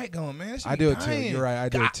trying to keep the mic going, man. I do it too. You're right. I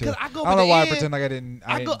do it too. I don't know why I pretend like I didn't.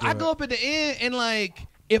 I go up at the end and like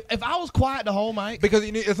if I was quiet the whole mic because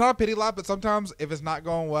it's not a pity laugh, but sometimes if it's not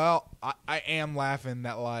going well, I am laughing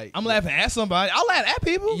that like I'm laughing at somebody. I'll laugh at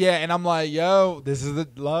people. Yeah, and I'm like, yo, this is the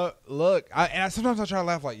look. Sometimes I try to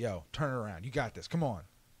laugh like, yo, turn it around. You got this. Come on.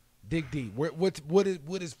 Dig deep. What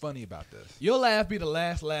is funny about this? Your laugh be the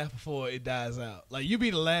last laugh before it dies out. Like you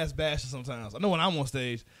be the last basher sometimes. I know when I'm on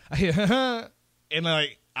stage, I hear and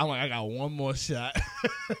like I'm like I got one more shot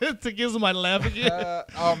to get somebody to laugh again.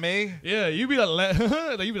 Oh me? Yeah, you be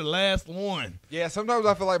the you be the last one. Yeah, sometimes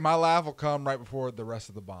I feel like my laugh will come right before the rest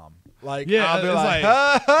of the bomb. Like I'll be like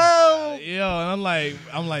oh! Yo, and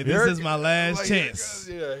I'm like this is my last chance.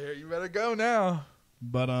 Yeah, here you better go now.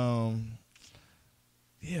 But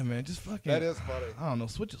yeah, man, just fucking. That is funny. I don't know.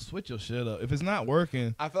 Switch your shit up. If it's not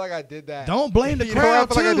working, I feel like I did that. Don't blame the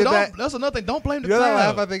crowd too. That's another thing. Don't blame the crowd. You know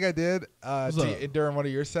that laugh I think I did during one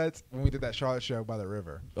of your sets when we did that Charlotte show by the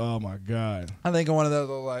river. Oh my god! I think in one of those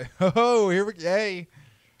I was like, oh, here we go. Hey.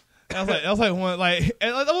 That was like one like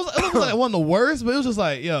it was like one of the worst, but it was just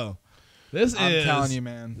like, yo, I'm telling you,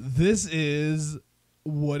 man. This is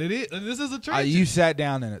what it is. This is the trenches. You sat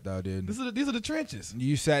down in it though, dude. These are the trenches.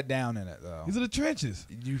 You sat down in it though. These are the trenches.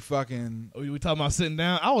 You fucking. We talking about sitting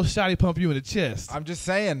down. I will shotty pump you in the chest. I'm just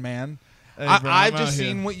saying, man. Hey, bro, I've just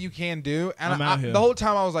seen what you can do, and I'm out here. the whole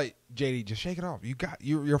time I was like, JD, just shake it off.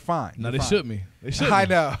 You're fine. No, You're they fine. shoot me. They shoot me. I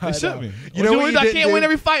know. They shoot me. You know what? I can't win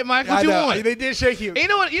every fight, Mike. What I you know. want? They did shake you. You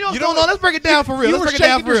know what's going on? Let's break it down for real. You Let's were break it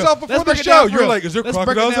down shaking for real. yourself before Let's the break it show. down for You're real. like, is there Let's break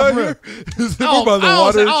it crocodiles down out for here? real. Is there by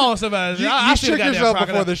the water? You shook yourself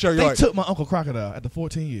before the show. You're They like, took my uncle Crocodile after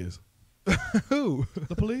 14 years. who?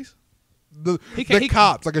 The police? The He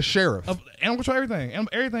cops, like a sheriff. Animal control, everything.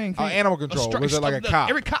 Everything. Animal control. Was it like a cop?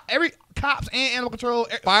 Every cops and animal control.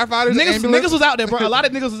 Firefighters, Niggas was out there, bro. A lot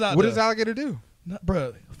of niggas was out What there. does alligator do?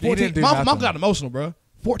 Bro, He 14. didn't do Mom nothing. got emotional, bro.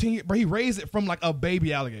 14 years, bro. He raised it from like a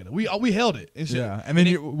baby alligator. We held it and shit. Yeah, and then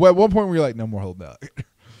at one point we were like, no more holding out.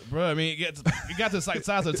 Bro, I mean, it got to the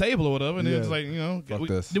size of the table or whatever, and Yeah. it was like, you know, Fuck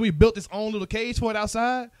this. then we built this own little cage for it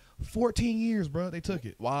outside. 14 years, bro. They took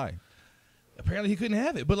it. Why? Apparently, he couldn't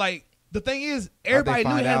have it. But like, the thing is, everybody knew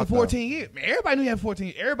he find had out, 14 years. Man, everybody knew he had 14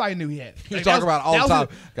 years. Everybody knew he had it. You Like, talk that about was- all the that time.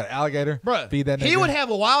 was Got an alligator. Bro, Feed that nigga. he would have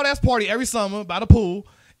a wild ass party every summer by the pool,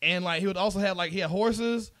 and like he would also have like he had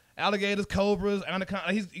horses, alligators, cobras,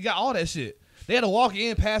 anacondas. He got all that shit. They had to walk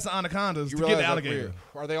in past the anacondas You to get realize the that's alligator. weird?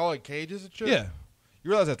 Are they all in cages and shit? Yeah,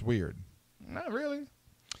 You realize that's weird? not really.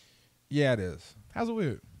 Yeah, it is. How's it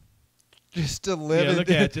weird? Just to live. Yeah, in- look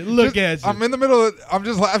at you. Look at you. I'm in the middle of. I'm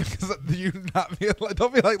just laughing because you not be like.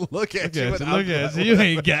 Don't be like. Look at you. Look at you. You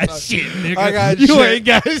ain't got shit, nigga. I got you shit. ain't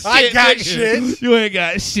got shit. I got nigga. shit. You ain't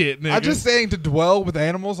got shit, nigga. I'm just saying to dwell with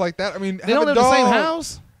animals like that. I mean, they don't live in the same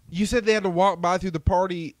house. You said they had to walk by through the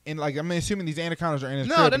party, and like I'm assuming these anacondas are in his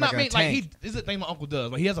No, crib they're in, not. like, in a Mean, like tank. this is the thing my uncle does.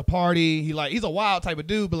 Like he has a party. He's a wild type of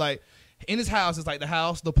dude, but like in his house is like the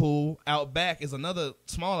house, the pool. Out back is another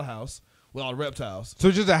smaller house with all the reptiles. So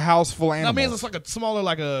it's just a house full of No, I animals. mean it's like a smaller,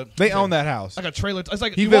 like a. They own that house. Like a trailer. It's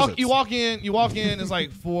like He you visits. walk in. It's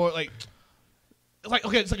like four like. It's like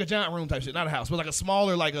okay, it's like a giant room type shit, not a house, but like a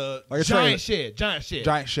smaller, like a Like a giant trailer. giant shed.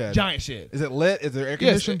 Giant shed. Is it lit? Is there air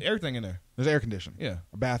Yes, conditioning? everything in there. There's air conditioning. Yeah.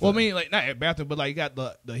 A bathroom. Well, I mean, like not a bathroom, but like you got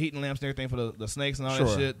the heating lamps and everything for the snakes and all Sure.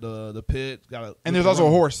 that shit. The pit got a. And there's also a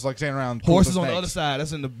horse. It's like standing around. Horses cool on with the other snakes. side.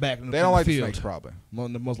 That's in the back. They don't like the field. snakes, probably.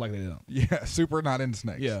 Most likely they don't. Yeah, super not into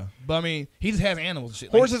snakes. Yeah, but I mean, he just has animals and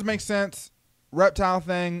shit. Like, Horses make sense. Reptile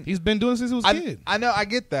thing. he's been doing it since he was a kid. I know. I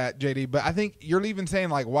get that, JD. But I think you're even saying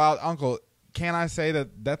like wild uncle. Can I say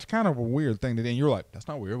that's kind of a weird thing to do? And you're like, that's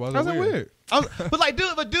not weird. Why is How's that that weird? But like,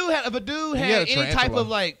 dude, if a dude had had a any type tarantula. of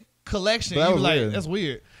like collection, But that you'd be was like, weird. that's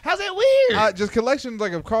weird. How's that weird? Just collections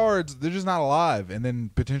like of cards. They're just not alive and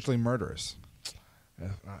then potentially murderous.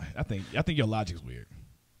 I think your logic's weird.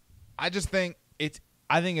 I just think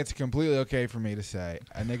I think it's completely okay for me to say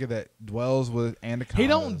a nigga that dwells with anacondas. He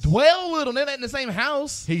don't dwell with them. They're not in the same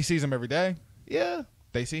house. He sees them every day. Yeah,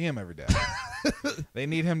 They see him every day. They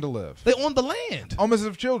need him to live. they're on the land. Almost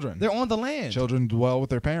as children. They're on the land. Children dwell with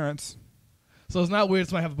their parents. So it's not weird.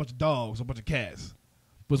 Somebody have a bunch of dogs, or a bunch of cats,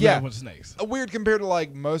 but Yeah. a bunch of snakes. Weird compared to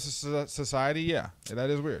like most of society. Yeah, that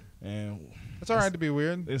is weird. And It's all right to be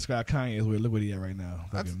weird. they describe Kanye as weird. Look what he at right now.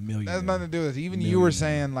 That's Fucking million. That has nothing to do with it. Even you were Millionaire.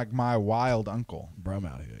 saying like my wild uncle. Bro, I'm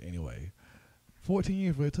out here anyway. 14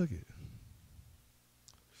 years before he took it.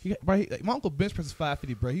 My uncle bench press is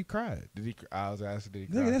 550, bro. He cried. Did he? I was asking. Did he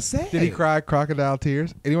cry? Nigga, that's sad. Did he cry crocodile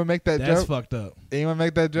tears? Anyone make that That's joke? fucked up. Anyone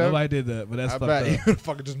make that joke? Nobody did that, but that's I fucked bet up. he would have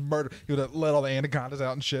fucking just murdered. He would have let all the anacondas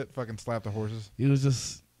out and shit. Fucking slap the horses. He was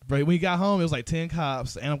just, bro, when he got home, it was like 10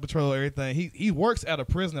 cops, animal control, everything. He works at a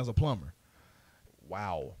prison as a plumber.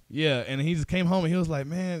 Wow. Yeah, and he just came home and he was like,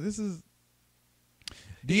 man, this is.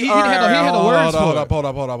 He All had the hold words up, for hold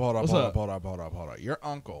it. up. What's up? Hold up. Your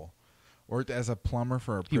uncle worked as a plumber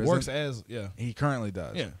for a He prison. works as, yeah. He currently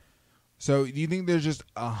does. Yeah. So do you think there's just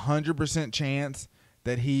 100% chance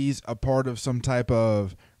that he's a part of some type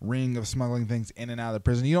of ring of smuggling things in and out of the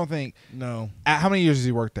prison? You don't think? No. How many years has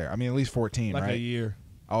he worked there? I mean, at least 14, Like right? a year.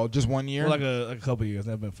 Oh, just 1 year? Or like a couple years.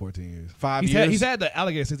 That's been 14 years. 5 He's years? he's had the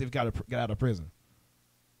alligator since he got out of prison.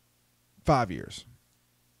 5 years.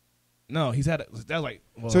 No, he's had that was like.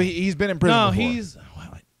 Well, So he's been in prison no, before. he's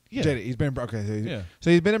well, yeah, JD, he's been okay. Yeah. So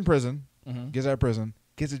he's been in prison. Mhm. Gets out of prison.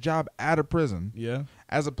 Gets a job out of prison yeah.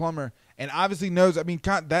 as a plumber, and obviously knows. I mean,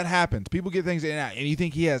 that happens. People get things in and out, and you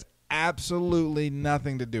think he has absolutely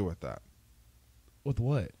nothing to do with that. With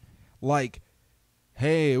what? Like,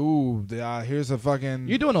 hey, ooh, here's a fucking.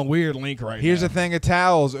 You're doing a weird link right Here's now. a thing of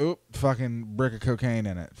towels. Oop, fucking brick of cocaine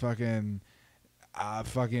in it. Fucking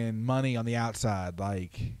money on the outside.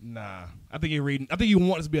 Like, Nah, I think you're reading. I think you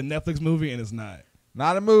want it to be a Netflix movie and it's not.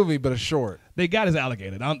 Not a movie, but a short. They got his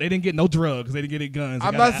alligator. They didn't get no drugs. They didn't get any guns.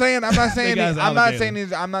 I'm not saying. I'm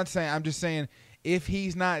just saying. If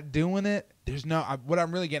he's not doing it, there's no. What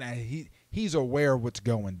I'm really getting at, he's aware of what's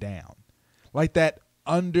going down, like that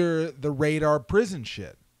under the radar prison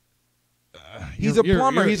shit. He's a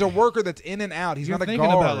plumber. He's a worker that's in and out. He's not a guard. You're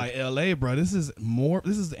thinking about like L.A., bro. This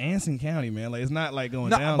is Anson County, man. Like it's not like going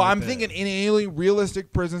down. But like I'm that. thinking in a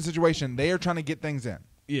realistic prison situation, they are trying to get things in.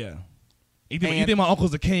 Yeah. You think my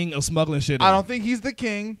uncle's the king of smuggling shit in? I don't think he's the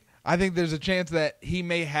king. I think there's a chance that he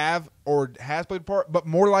may have or has played a part, but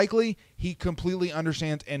more likely he completely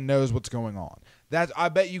understands and knows what's going on. I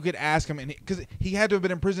bet you could ask him, because he had to have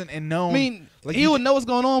been in prison and known. I mean, like he would know what's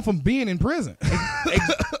going on from being in prison.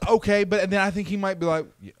 Okay, but then I think he might be like,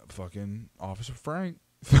 yeah, fucking Officer Frank,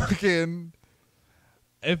 fucking.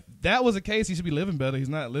 If that was the case, he should be living better. He's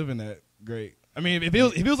not living that great. I mean, if he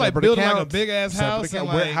was like building like a big ass house, and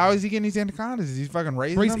like, how is he getting these anacondas? Is he fucking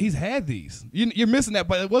raising them? He's had these. You're missing that,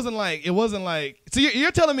 but it wasn't like. So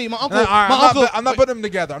you're telling me my uncle. I'm not putting them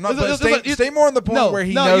together. I'm not. Stay more on the point where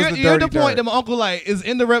he knows the dirty you're the point that my uncle like is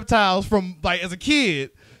into reptiles from like as a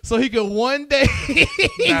kid, so he could one day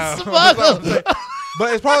smuggle.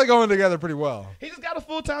 But it's probably going together pretty well. He just got a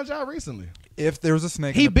full-time job recently. If there was a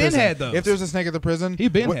snake, he been had those. If there was a snake at the prison, he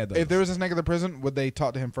been had those. If there was a snake at the prison, would they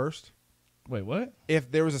talk to him first? Wait, what?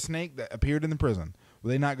 If there was a snake that appeared in the prison, would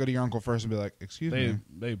they not go to your uncle first and be like, "Excuse me"?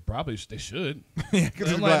 They probably they should. Yeah,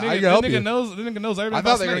 because like, I can help you. The nigga knows everything. I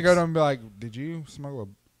thought they were gonna go to him and be like, "Did you smuggle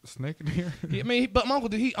a snake in here?" I mean, but my uncle,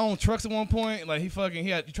 did he own trucks at one point? Like he tried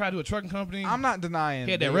to do a trucking company. I'm not denying.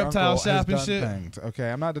 He had that reptile shop and shit. Things. Okay,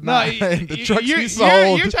 I'm not denying the trucks he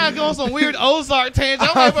sold. You're trying to go on some weird Ozark tangent.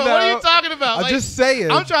 I'm like, bro, what are you talking about? I'm just saying.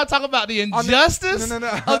 I'm trying to talk about the injustice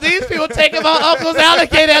of these people taking my uncle's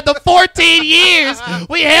alligator after 14 years.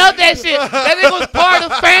 We held that shit. That nigga was part of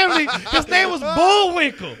the family. His name was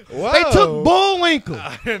Bullwinkle. Whoa. They took Bullwinkle.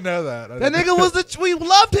 I didn't know that. That nigga was we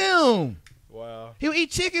loved him. Wow. He would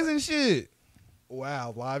eat chickens and shit.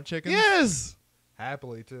 Wow, live chickens? Yes.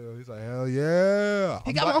 Happily, too. He's like, hell yeah.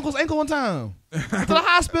 He got my uncle's ankle one time. To the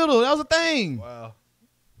hospital. That was a thing. Wow.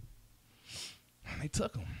 They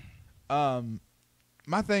took him.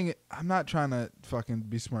 My thing, I'm not trying to fucking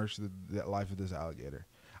besmirch the life of this alligator.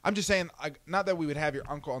 I'm just saying, like, not that we would have your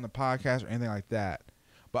uncle on the podcast or anything like that,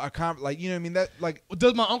 but like, you know what I mean? That, like,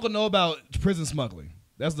 does my uncle know about prison smuggling?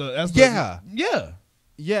 That's the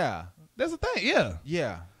yeah. That's the thing. Yeah.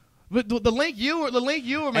 Yeah. But the link you were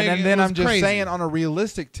making, and then I'm just crazy. saying, on a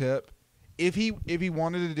realistic tip, if he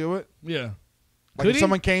wanted to do it, yeah, like if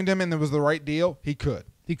someone came to him and it was the right deal, he could.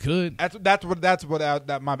 He could. That's what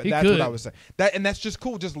I was saying. That's just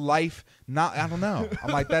cool. Just life. I don't know.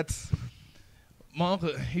 I'm like, that's my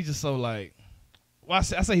uncle. He's just so like. Well, I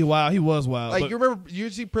say he wild. He was wild. Like, you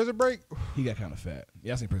see Prison Break? He got kind of fat.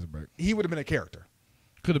 Yeah, I seen Prison Break. He would have been a character.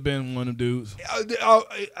 Could have been one of them dudes.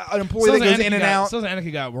 An employee that goes in and out. Sons of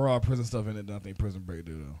Anarchy got raw prison stuff in it. I don't think Prison Break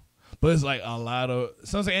do though. But it's like a lot of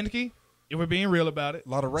Sons of Anarchy. If we're being real about it, a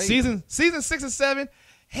lot of rape. Season 6 and 7,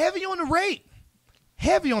 heavy on the rape.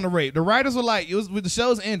 Heavy on the rape. The writers were like, with the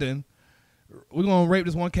show's ending, we're gonna rape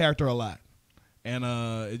this one character a lot, and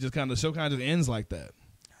it just the show kind of just ends like that.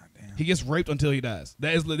 God damn. He gets raped until he dies.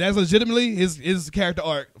 That's legitimately his character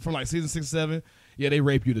arc from like season 6 and 7. Yeah, they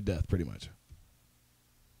rape you to death pretty much.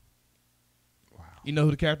 You know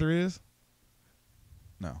who the character is?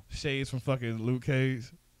 No. Shades from fucking Luke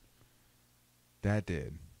Cage. That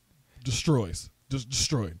did. Destroys. Just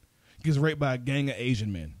destroyed. Gets raped by a gang of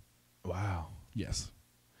Asian men. Wow. Yes.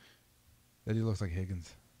 That dude looks like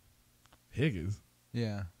Higgins. Higgins?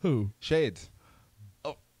 Yeah. Who? Shades.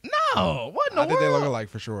 Oh, no. What in the world? I think they look alike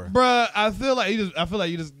for sure. Bruh, I feel like you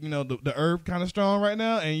just the herb kind of strong right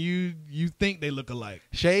now, and you think they look alike.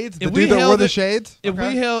 Shades? The dude that wore the shades? If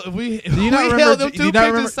we held them two do you not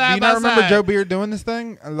remember Joe Beard doing this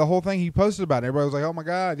thing? The whole thing he posted about it. Everybody was like, oh my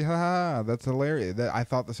God, that's hilarious. I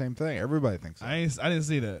thought the same thing. Everybody thinks so. I didn't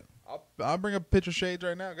see that. I'll bring up a picture of Shades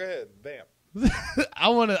right now. Go ahead. Bam. I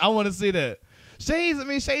wanna see that.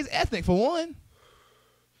 Shades ethnic for one.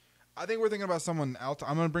 I think we're thinking about someone else.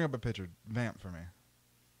 I'm gonna bring up a picture. Vamp for me.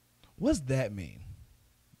 What's that mean?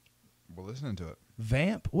 We're listening to it.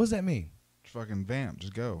 Vamp? What's that mean? Fucking vamp.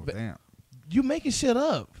 Just go. Vamp. You making shit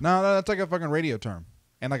up. No, that's like a fucking radio term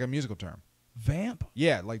and like a musical term. Vamp?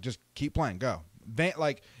 Yeah, like just keep playing. Go. Vamp.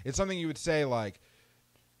 Like it's something you would say. Like,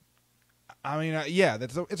 I mean, yeah,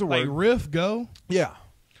 it's a word. Like riff, go. Yeah.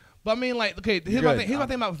 But I mean, like, okay, here's my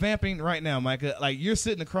thing about vamping right now, Micah. Like, you're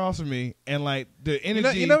sitting across from me, and like the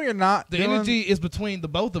energy, you're not. The energy is between the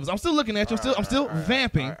both of us. I'm still looking at you. I'm still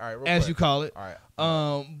vamping, as you call it. All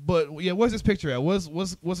right. But yeah, where's this picture at? What's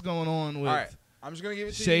going on with? All right. I'm just gonna give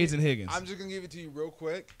it to Shades you. and Higgins. I'm just gonna give it to you real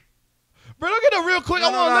quick. Bro, don't get no real quick.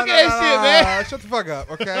 I want to look at that shit, man. Shut the fuck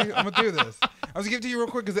up, okay? I'm gonna do this. I'm just gonna give it to you real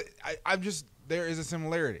quick because I'm just there is a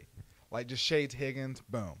similarity, like just Shades, Higgins,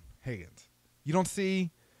 boom, Higgins. You don't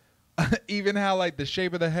see even how like the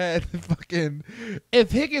shape of the head, fucking.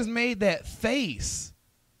 If Higgins made that face,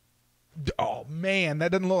 Oh man,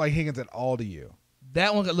 that doesn't look like Higgins at all to you.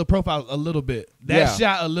 that one got the profile a little bit. That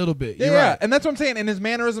shot a little bit. You're Yeah, right. and that's what I'm saying. And his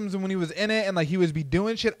mannerisms and when he was in it, and like he was be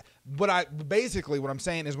doing shit. What I'm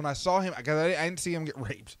saying is when I saw him, because I didn't see him get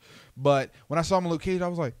raped, but when I saw him in Luke Cage, I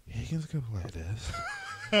was like, Higgins could play this.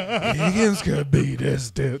 Higgins could be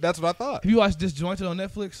this dude. That's what I thought. Have you watched Disjointed on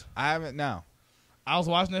Netflix? I haven't. No. I was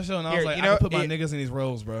watching that show and I was Here, like, you I know, can put my niggas in these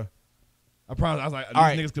roles, bro. I promise. I was like, these All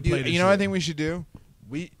right, niggas could play this. You know what I shit. think we should do?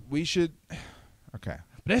 We should. Okay.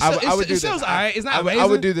 But that show, I would do it show's this. alright. It's not I amazing.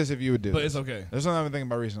 would do this if you would do. But this. it's okay. There's something I've been thinking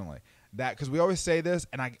about recently. That because we always say this,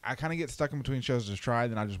 and I kind of get stuck in between shows to try,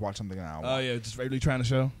 then I just watch something and I watch. Oh yeah, just really trying to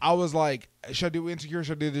show. I was like, should I do Insecure?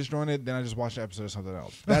 Should I do Disjointed? Then I just watched an episode of something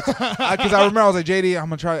else. That's because I remember I was like, JD, I'm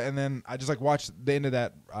gonna try it, and then I just like watched the end of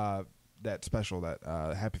that that special that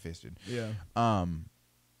Happy Face did. Yeah.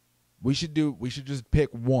 We should just pick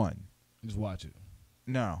one. Just watch it.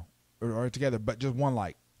 No, or together, but just one.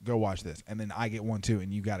 Like, go watch this, and then I get one too,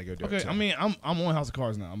 and you got to go do it. Okay. Too. I mean, I'm on House of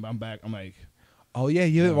Cards now. I'm back. I'm like, oh yeah,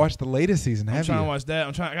 you didn't watch the latest season, I'm have trying you? to watch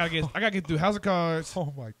that. I gotta get through House of Cards,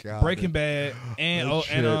 Oh my god, Breaking Bad, and Oh,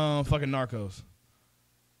 shit. fucking Narcos.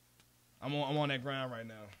 I'm on that grind right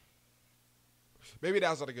now. Maybe that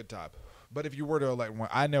was not a good time. But if you were to elect one,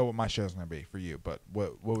 I know what my show's gonna be for you. But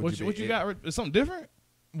what would you be? What you got? Is something different?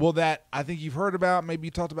 Well, that I think you've heard about. Maybe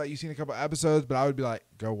you talked about. You've seen a couple episodes, but I would be like,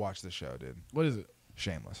 go watch the show, dude. What is it?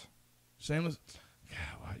 Shameless. Shameless. God,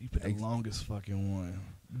 wow, you put the longest fucking one.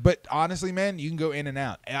 But honestly, man, you can go in and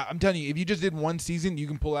out. I'm telling you, if you just did one season, you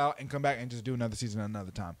can pull out and come back and just do another season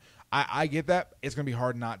another time. I get that. It's gonna be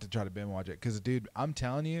hard not to try to binge watch it because, dude, I'm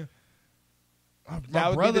telling you,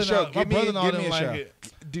 that would be the show. Give me a show,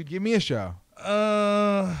 dude. Give me a show.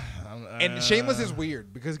 And Shameless is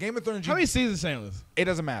weird because Game of Thrones. How many seasons is Shameless? It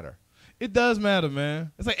doesn't matter. It does matter,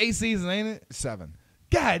 man. It's like 8 seasons, ain't it? 7.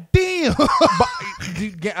 God damn.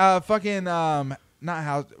 Dude, fucking not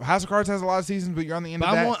House of Cards has a lot of seasons, but you're on the end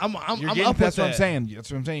of that. I'm You're up with that's what I'm that. saying.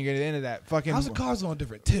 That's what I'm saying. You're getting the end of that. Fucking House of Cards on a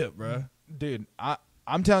different tip, bro. dude.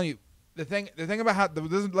 I'm telling you, the thing about how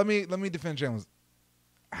let me defend Shameless.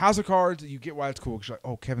 House of Cards, you get why it's cool. 'Cause you're like,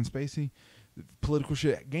 oh, Kevin Spacey, political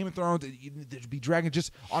shit. Game of Thrones, there'd be dragging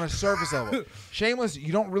just on a surface level. Shameless,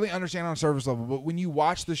 you don't really understand on a surface level, but when you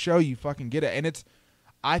watch the show, you fucking get it. And it's,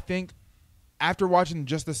 I think, after watching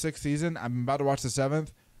just the 6th season, I'm about to watch the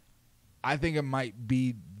 7th. I think it might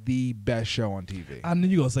be the best show on TV. I knew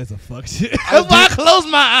you were going to say some fuck shit. That's why I closed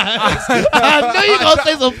my eyes. I knew you were going to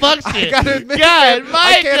say some fuck shit. I gotta admit, God,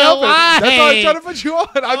 I can't help it. why? That's why I'm trying to put you on.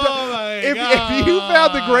 my If you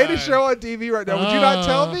found the greatest show on TV right now, would you not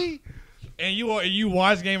tell me? And you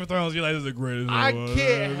watch Game of Thrones, you're like, this is the greatest show. I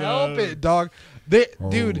can't help it, dog. They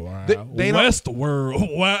don't.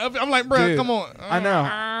 Westworld. Wow. I'm like, bro, Dude, come on. I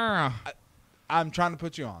know. I'm trying to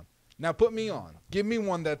put you on. Now put me on. Give me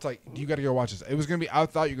one that's like, you got to go watch this. It was gonna be. I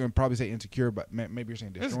thought you were gonna probably say Insecure, but maybe you're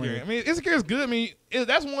saying Disjointed. Insecure. I mean, Insecure is good. I mean,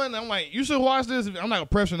 that's one. I'm like, you should watch this. I'm not gonna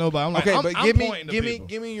pressure nobody. I'm like, Okay, I'm, but I'm give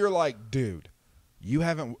me your like, dude. You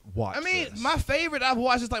haven't watched. I mean, this. my favorite I've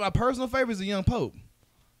watched is like my personal favorite is The Young Pope.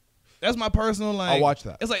 That's my personal like. I'll watch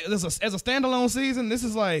that. It's like as a standalone season. This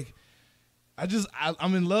is like,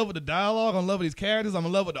 I'm in love with the dialogue. I'm in love with these characters. I'm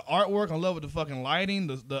in love with the artwork. I'm in love with the fucking lighting.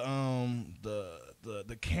 The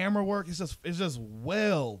camera work. It's just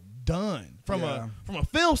well done from a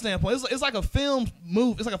film standpoint. It's like a film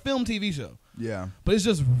movie. It's like a film TV show. Yeah. But it's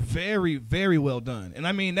just very, very well done. And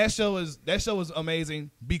I mean that show is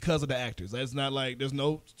amazing because of the actors. That's not like there's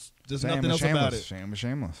nothing else about it.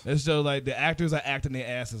 Shameless. It's just like the actors are acting their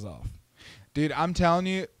asses off. Dude, I'm telling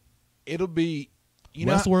you, it'll be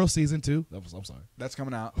Westworld season 2. I'm sorry. That's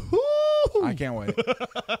coming out. Woo! I can't wait.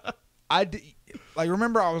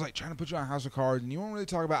 Remember I was like trying to put you on House of Cards and you won't really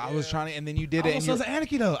talk about I was trying to, and then you did it. And Sons of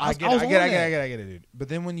Anarchy though. I get it, dude. But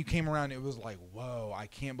then when you came around, it was like, whoa, I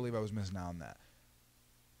can't believe I was missing out on that.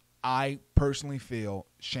 I personally feel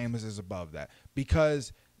Shameless is above that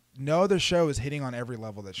because no other show is hitting on every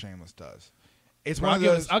level that Shameless does. It's Bro, one of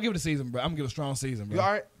those. I'll give it a season, bro. I'm gonna give it a strong season, bro. You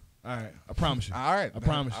all right? All right. I promise you. All right. I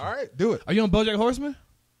promise you. All right. Do it. Are you on BoJack Horseman?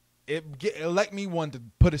 Elect me one to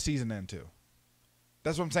put a season into.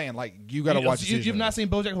 That's what I'm saying. Like, you got to watch the season. You've not seen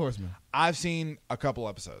BoJack Horseman? I've seen a couple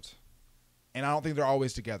episodes. And I don't think they're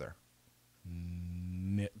always together.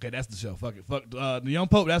 Okay, that's the show. Fuck it. Fuck The Young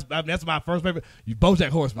Pope. That's my first favorite. BoJack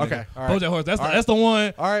Horseman. Okay. Nigga. All right. BoJack Horseman. All right. That's the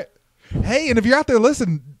one. All right. Hey, and if you're out there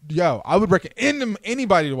listening, yo, I would recommend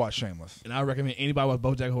anybody to watch Shameless. And I recommend anybody watch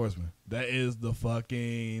BoJack Horseman. That is the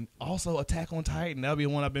fucking. Also, Attack on Titan. That'll be the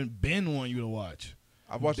one I've been wanting you to watch.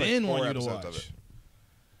 I've watched like 4 episodes of it.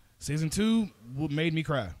 Season 2 made me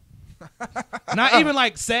cry. Not even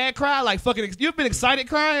like sad cry, like fucking. You've been excited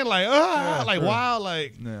crying, like like wild,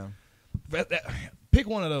 like. Yeah. Pick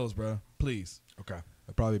one of those, bro. Please. Okay.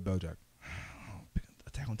 It'll probably be BoJack.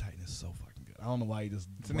 Attack on Titan is so fucking good. I don't know why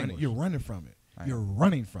you're running from it. You're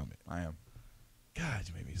running from it. I am. God,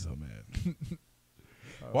 you made me so mad.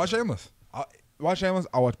 Watch Shameless. Watch Shameless.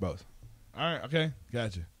 I'll watch both. All right. Okay.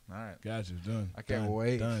 Gotcha. All right. Gotcha. Done. I can't Done.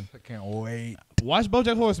 wait. Done. I can't wait. Watch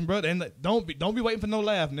BoJack Horseman, bro, and don't be waiting for no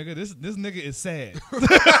laugh, nigga. This nigga is sad.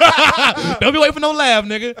 Don't be waiting for no laugh,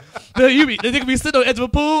 nigga. The nigga be sitting on the edge of a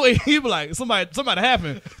pool and he be like, somebody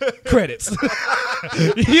happened. Credits.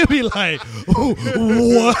 You be like,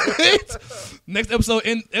 what? Next episode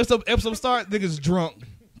start, niggas drunk,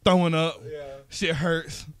 throwing up. Yeah. Shit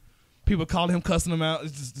hurts. People calling him, cussing him out.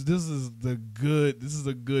 It's just, this is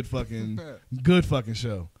a good fucking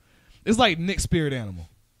show. It's like Nick's Spirit Animal.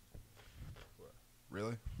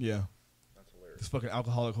 Really? Yeah. That's hilarious. This fucking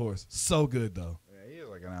alcoholic horse. So good though. Yeah, he is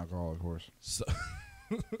like an alcoholic horse. So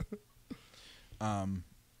all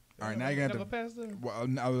right, now you're gonna have to. Well,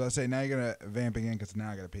 I was gonna say now you're gonna vamp again because now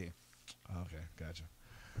I gotta pee. Okay, gotcha.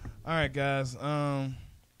 All right, guys.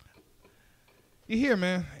 You here,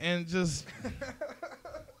 man, and just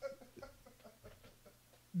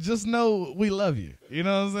know we love you. You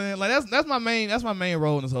know what I'm saying? Like that's my main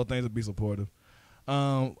role in this whole thing, is to be supportive.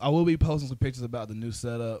 I will be posting some pictures about the new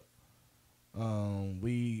setup.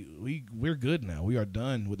 We're good now. We are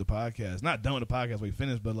done with the podcast. Not done with the podcast. We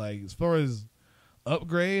finished, but like as far as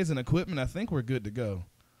upgrades and equipment, I think we're good to go.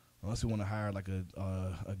 Unless we want to hire like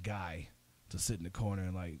a guy to sit in the corner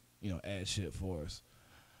and like add shit for us.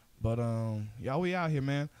 But y'all, we out here,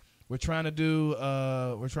 man. We're trying to do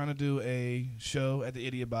a show at the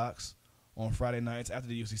Idiot Box on Friday nights after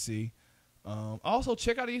the UCC. Also,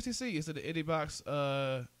 check out the UCC. It's at the Idiot Box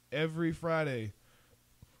every Friday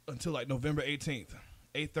until like November 18th.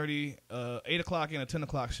 8:30, 8 o'clock and a 10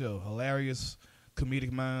 o'clock show. Hilarious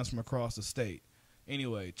comedic minds from across the state.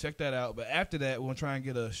 Anyway, check that out. But after that, we're going to try and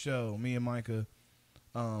get a show, me and Micah,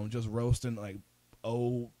 just roasting like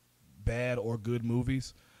old, bad, or good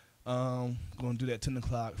movies. Going to do that 10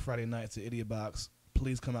 o'clock Friday nights at Idiot Box.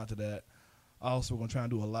 Please come out to that. Also, we're going to try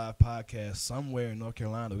and do a live podcast somewhere in North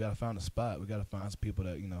Carolina. We got to find a spot. We got to find some people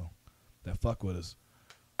that, that fuck with us.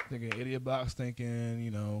 Thinking Idiot Box,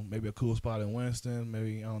 thinking, maybe a cool spot in Winston.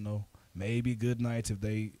 Maybe, I don't know, maybe Good Nights if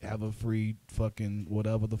they have a free fucking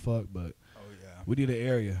whatever the fuck. But we need an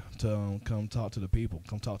area to come talk to the people.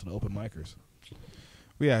 Come talk to the open micers.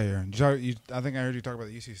 We out here. I think I heard you talk about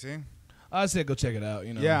the UCC. I said go check it out.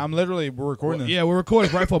 Yeah, we're recording this. Yeah, we're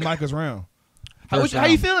recording right before Micah's round. How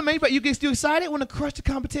you feeling, man? You get still excited when to crush the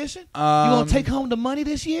competition? You gonna take home the money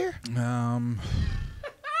this year? I'm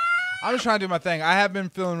just trying to do my thing. I have been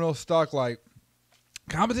feeling real stuck. Like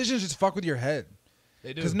competitions just fuck with your head.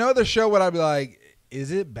 They do. Because no other show would I be like,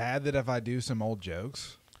 is it bad that if I do some old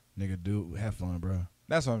jokes? Nigga, have fun, bro.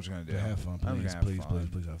 That's what I'm just gonna do. Have fun,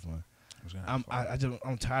 please have fun. I'm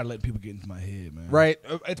tired of letting people get into my head, man. Right,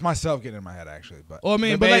 it's myself getting in my head actually, but I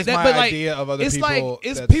mean, but my idea of other it's people.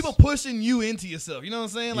 It's people pushing you into yourself. You know what I'm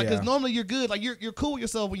saying? Like, because normally you're good, like you're cool with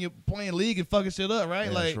yourself when you're playing League and fucking shit up, right?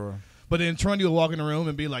 Yeah, like, sure. But then Trundy will walk in the room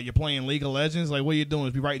and be like, "You're playing League of Legends. Like, what are you doing?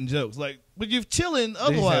 Is be writing jokes. Like, but you're chilling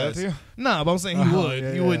otherwise." Did he say that to you? Nah, but I'm saying he would.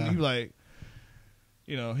 Yeah, he wouldn't. He like.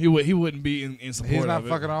 He wouldn't be in support. He's not of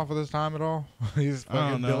fucking off with his time at all. He's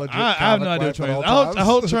fucking diligent. I have no idea. I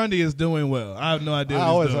hope Trundy is doing well. I have no idea. I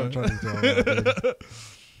always hope Trundy's doing well.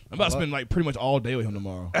 I'm about to spend like pretty much all day with him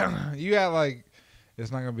tomorrow. You got like,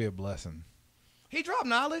 it's not gonna be a blessing. He dropped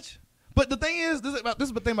knowledge, but the thing is, this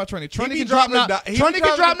is the thing about Trundy. Trundy can drop drop knowledge. Trundy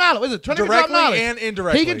can drop knowledge. Is it? Trundy can drop knowledge and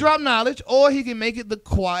indirectly. He can drop knowledge, or he can make it the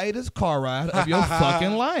quietest car ride of your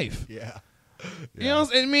fucking life. Yeah. You know what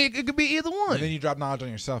I'm saying? I mean, it could be either one. And then you drop knowledge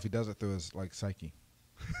on yourself. He does it through his like psyche.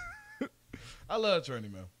 I love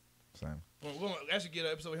Trundy, man. Same. We're going to actually get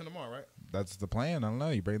an episode with him tomorrow, right? That's the plan. I don't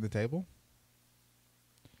know. You bring the table.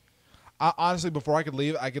 Honestly, before I could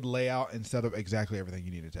leave, I could lay out and set up exactly everything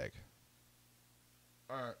you need to take.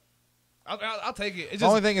 All right. I'll take it. The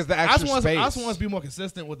only thing is the extra space. I just want us to be more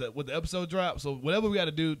consistent with the episode drop. So whatever we got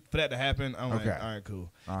to do for that to happen, I'm like, all right,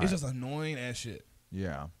 cool. It's just annoying as shit.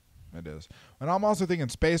 Yeah. It is. And I'm also thinking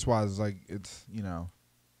space-wise, like, it's, I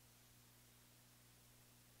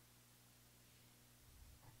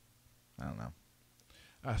don't know.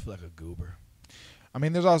 I feel like a goober. I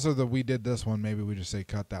mean, there's also we did this one. Maybe we just say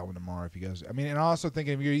cut that one tomorrow if you guys. I mean, and I also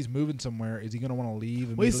thinking if he's moving somewhere, is he going to want to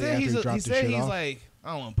leave Well, immediately after he dropped his shit off? Like,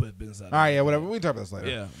 I don't want to put business out. All right, yeah, whatever. We can talk about this later.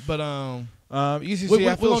 Yeah, but UCC,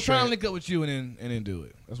 we're gonna try and link up with you and then do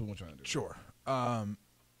it. That's what we're trying to do. Sure. What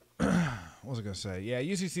was I gonna say? Yeah,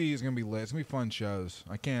 UCC is gonna be lit. It's gonna be fun shows.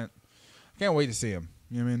 I can't wait to see him.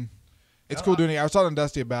 You know what I mean? It's cool doing it. I was talking to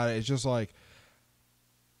Dusty about it. It's just like,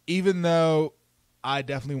 even though I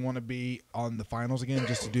definitely want to be on the finals again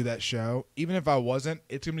just to do that show, even if I wasn't,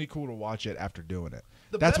 it's gonna be cool to watch it after doing it.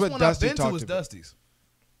 That's what Dusty I've been to was Dusty's.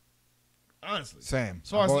 Honestly, same.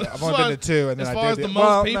 I've only been to 2, and then as far as the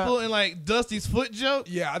most people and like Dusty's foot joke.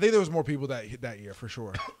 Yeah, I think there was more people that year for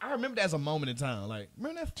sure. I remember that as a moment in time. Like,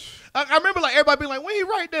 remember that? I remember like everybody being like, "When you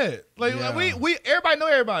write that?" Like, we everybody know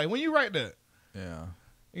everybody. When you write that? Yeah.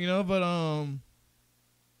 You know, but I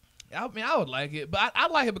mean, I would like it, but I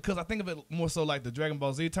like it because I think of it more so like the Dragon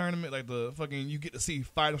Ball Z tournament, like the fucking you get to see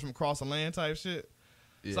fighters from across the land type shit.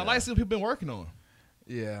 Yeah. So I like to see what people been working on.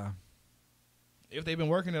 Yeah. If they've been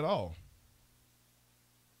working at all.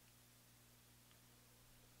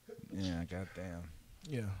 Yeah, goddamn.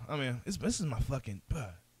 Yeah, I mean, this is my fucking.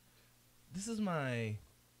 This is my.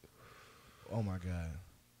 Oh my god.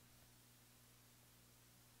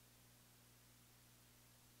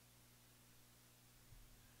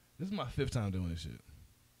 This is my 5th time doing this shit.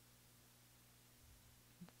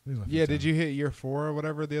 Yeah, did you hit year 4 or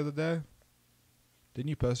whatever the other day? Didn't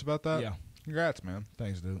you post about that? Yeah. Congrats, man.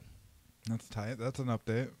 Thanks, dude. That's tight. That's an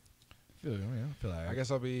update. I feel like I guess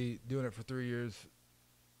I'll be doing it for 3 years.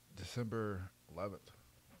 December 11th.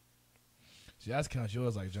 See, I just count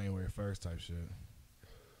yours like January 1st type shit.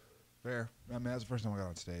 Fair. I mean, that's the first time I got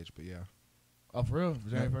on stage, but yeah. Oh, for real?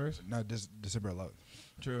 January 1st? No, December 11th.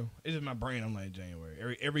 True. It's just my brain. I'm like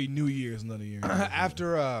January. Every New Year is another year.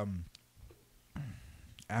 After what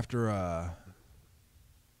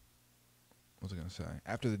was I gonna say?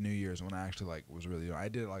 After the New Year's, when I actually like was really, I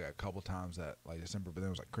did it like a couple times that like December, but then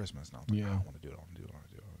it was like Christmas, and I was like, I want to do it. I want to do it. I want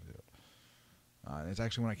to do it. I want to do it. And it's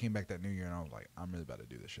actually when I came back that New Year, and I was like, I'm really about to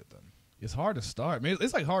do this shit then. It's hard to start. I mean,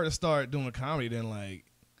 it's like hard to start doing a comedy than like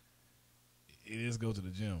it is go to the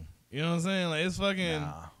gym. You know what I'm saying? Like it's fucking.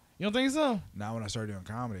 Nah. You don't think so? Now when I started doing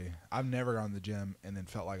comedy, I've never gone to the gym and then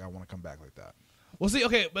felt like I want to come back like that. Well, see,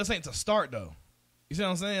 okay, but it's to start though. You see what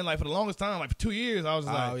I'm saying? Like for the longest time, like for 2 years, I was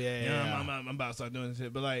just I'm about to start doing this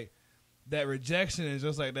shit. But like that rejection is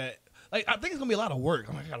just like that. Like I think it's gonna be a lot of work.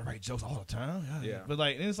 I'm like, I gotta write jokes all the time. Yeah. But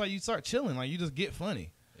like, and it's like you start chilling, like you just get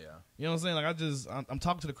funny. Yeah. You know what I'm saying? Like I'm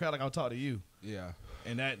talking to the crowd like I'll talk to you. Yeah.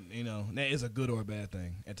 And that that is a good or a bad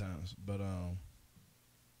thing at times.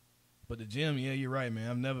 But the gym, yeah, you're right,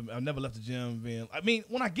 man. I've never left the gym being. I mean,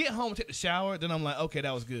 when I get home and take the shower, then I'm like, okay,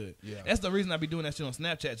 that was good. Yeah. That's the reason I be doing that shit on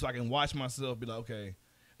Snapchat, so I can watch myself. Be like, okay.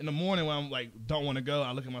 In the morning when I'm like don't want to go,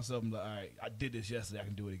 I look at myself and be like, all right, I did this yesterday, I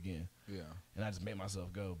can do it again. Yeah. And I just make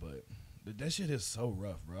myself go, but that shit is so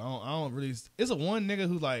rough, bro. I don't really. It's a one nigga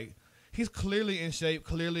who like he's clearly in shape,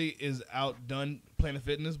 clearly is outdone Planet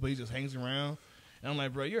Fitness, but he just hangs around. And I'm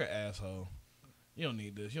like, bro, you're an asshole. You don't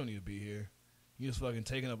need this. You don't need to be here. You just fucking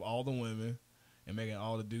taking up all the women and making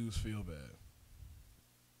all the dudes feel bad.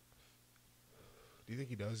 Do you think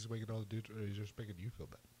he does? He's making all the dudes, or he's just making you feel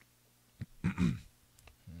bad?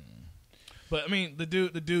 But I mean, the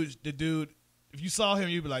dude. If you saw him,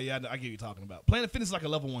 you'd be like, yeah, I get what you're talking about. Planet Fitness is like a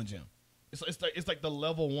level 1 gym. It's like the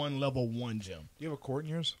level one gym. Do you have a court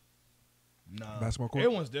in yours? Nah, basketball court.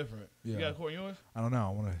 Everyone's different. Yeah. You got a court in yours? I don't know. I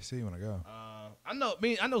want to see when I go.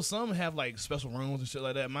 I know some have like special rooms and shit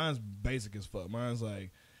like that. Mine's basic as fuck. Mine's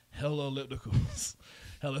like hella ellipticals,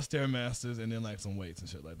 hella stairmasters, and then like some weights and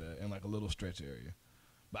shit like that, and like a little stretch area.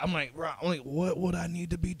 But I'm like, bro, what would I need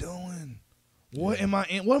to be doing? What am I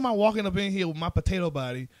in? What am I walking up in here with my potato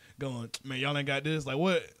body going, man, y'all ain't got this? Like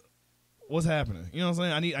what's happening? You know what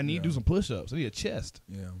I'm saying? I need to do some push-ups. I need a chest.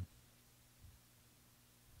 Yeah.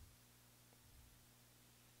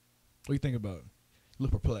 What do you think about it? You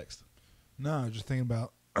look perplexed. No, I was just thinking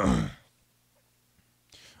about a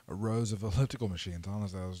rows of elliptical machines.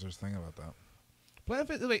 Honestly, I was just thinking about that. Planet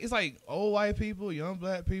Fitness, it's like old white people, young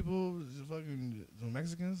black people, fucking some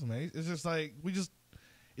Mexicans, some Asians. It's just like it's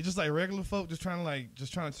just like regular folk just trying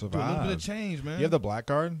to survive. Do a little bit of change, man. You have the black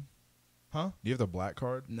card? Huh? Do you have the black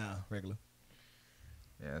card? Nah, regular.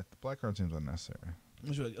 Yeah, the black card seems unnecessary.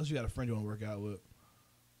 Unless you got a friend you want to work out with.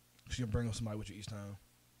 You can bring somebody with you each time.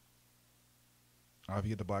 If you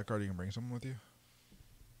get the black card, you can bring someone with you?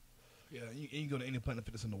 Yeah, you can go to any Planet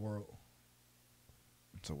Fitness in the world.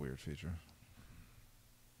 It's a weird feature.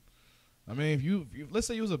 I mean, if you let's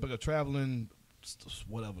say you was a traveling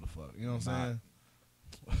whatever the fuck, you know what I'm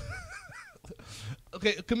saying?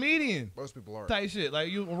 okay, a comedian Most people are. type shit. Like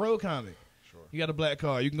you a road comic. Sure. You got a black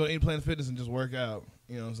car. You can go to any Planet Fitness and just work out.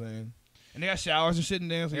 You know what I'm saying? And they got showers and shit in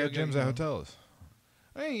there. So They got gyms at hotels.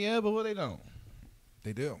 I mean, yeah, but what they don't.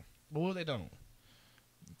 They do. But what they don't.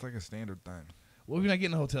 It's like a standard thing. What if you're not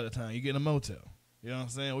getting a hotel at the time? You getting a motel. You know what I'm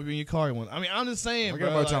saying? What if you're in your car one? I mean, I'm just saying, I bro.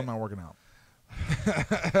 got a motel. Like, I'm not working out.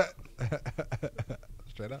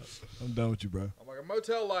 Straight up. I'm done with you, bro. I'm like a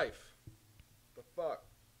motel life. The fuck.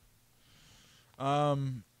 I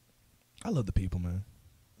love the people, man.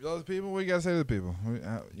 You love the people? What you gotta say to the people?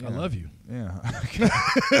 I love you. Yeah.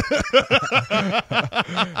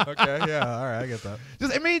 Okay. Yeah. All right. I get that.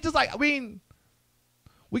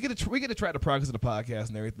 We get to track the progress of the podcast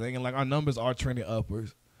and everything, and like our numbers are trending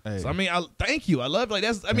upwards. Hey. So I mean, I thank you. I love like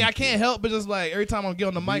that's. I mean, I can't help but just like every time I get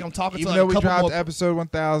on the mic, I'm talking to Even like though a we couple dropped more. episode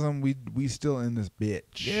 1000, we still in this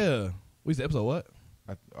bitch. Yeah, we said episode what?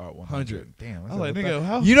 100. Damn. I was like, nigga,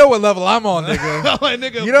 how? You know what level I'm on, nigga. I'm like,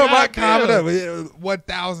 nigga, You know my goddamn. comment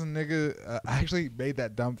 1000, nigga. I actually made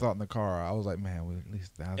that dumb thought in the car. I was like, man, we at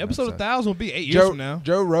least 1,000. Episode 1000 will be 8 years Joe, from now.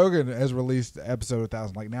 Joe Rogan has released episode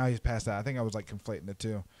 1000. Like now he's past that. I think I was like conflating the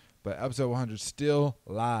two. But episode 100 still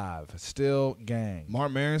live, still gang.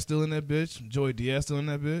 Mark Maron's still in that bitch. Joey Diaz still in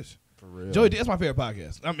that bitch. For real. Joey Diaz is my favorite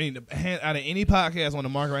podcast. I mean, out of any podcast on the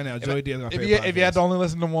market right now, Joey Diaz is my favorite podcast. If you had to only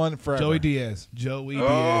listen to one forever. Joey Diaz. Joey Oh.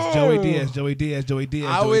 Diaz. Joey Diaz. Joey Diaz. Joey Diaz.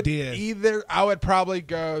 I Joey would Diaz. I would probably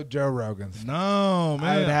go Joe Rogan's. No, man.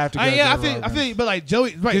 I would have to go Yeah, Joe I feel, but like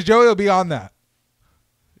Joey, right? Because Joey will be on that.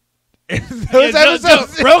 Yeah,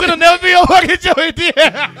 Rogan will never be on fucking Joey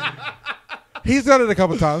Diaz. He's done it a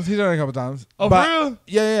couple times. Oh, but, for real?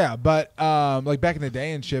 Yeah. But like back in the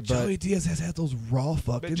day and shit. But Joey Diaz has had those raw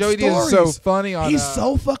fucking Joey stories. Diaz is so funny on. He's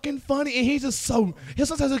so fucking funny, and he's just so.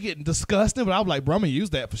 Sometimes he'll get disgusting, but I'm like, bro, I'm gonna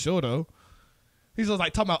use that for sure though. He's just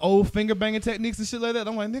like talking about old finger banging techniques and shit like that.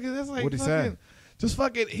 I'm like, nigga, that's like What'd he fucking, say? just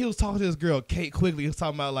fucking. He was talking to this girl Kate Quigley. He was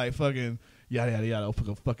talking about like fucking. Yada yada yada. I'll put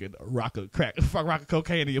a fucking rock of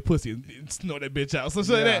cocaine in your pussy and snort that bitch out. So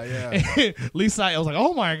shit like that. Yeah. And Lisa, I was like,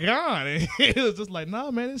 oh my god. And he was just like,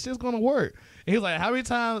 nah, man, this shit's gonna work. And he's like, how many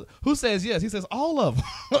times? Who says yes? He says all of them.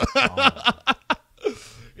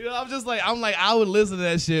 You know, I'm like, I would listen to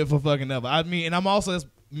that shit for fucking ever. I mean, and I'm also just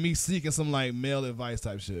me seeking some like male advice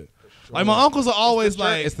type shit. Like my uncles are always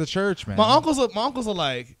like, it's the church, man. my uncles are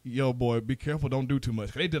like, yo, boy, be careful, don't do too much.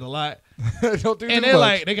 'Cause they did a lot. Don't do And too they're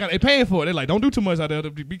much. like, they paying for it. They're like, don't do too much out there.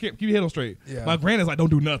 Keep your head on straight. Yeah. My granddad's like, don't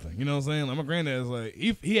do nothing. You know what I'm saying? Like my granddad's like,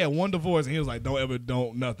 he had one divorce and he was like,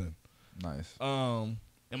 don't nothing. Nice. And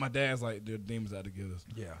my dad's like, the demons out to get us.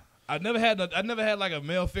 Yeah. I never had like a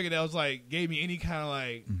male figure that was like gave me any kind of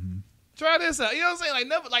like try this out. You know what I'm saying? Like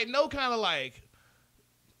never like no kind of like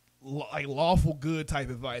lawful good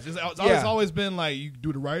type advice. It's always been like you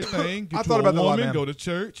do the right thing. Get I you thought a about that a lot, woman, man. go to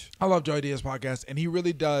church. I love Joey Diaz's podcast, and he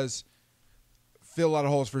really does fill a lot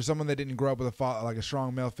of holes for someone that didn't grow up with a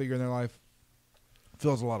strong male figure in their life.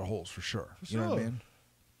 Fills a lot of holes for sure. You know what I mean?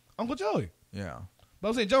 Uncle Joey. Yeah. But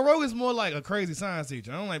I'm saying Joe Rogan's more like a crazy science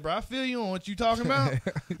teacher. I'm like, bro, I feel you on what you talking about.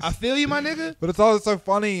 I feel you, my nigga. But it's always so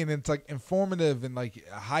funny, and it's like informative and like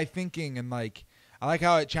high thinking, and like I like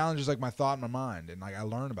how it challenges like my thought and my mind, and like I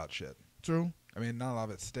learn about shit. True. I mean, not a lot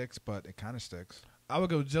of it sticks, but it kind of sticks. I would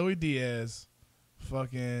go Joey Diaz,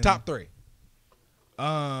 fucking Top 3.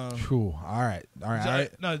 Cool. All right.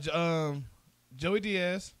 Joey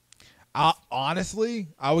Diaz. Honestly,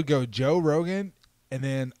 I would go Joe Rogan, and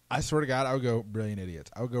then I swear to God, I would go Brilliant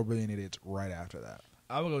Idiots. I would go Brilliant Idiots right after that.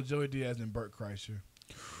 I would go Joey Diaz and Bert Kreischer.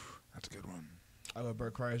 That's a good one. I go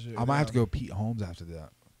Bert Kreischer. I might have to go Pete Holmes after that.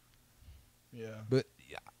 Yeah. But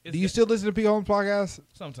do you still listen to Pete Holmes' podcast?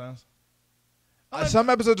 Sometimes. Some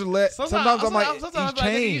episodes are lit. Sometimes I'm like, he's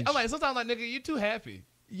changed. I'm like, sometimes I'm like, nigga, you too happy.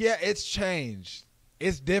 Yeah, it's changed.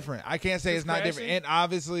 It's different. I can't say it's not different. And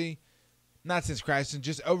obviously, not since Christ,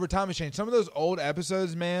 just over time it's changed. Some of those old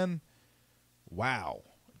episodes, man, wow.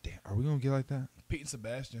 Damn, are we going to get like that? Pete and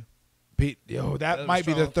Sebastian. Pete, yo, that might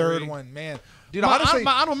be the third one, man. Dude, my honestly,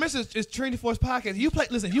 honorable mention is Trinity Force podcast. You play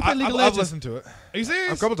League of Legends. I've listened to it. Are you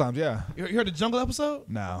serious? A couple times, yeah. You heard the Jungle episode?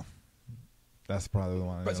 No. That's probably the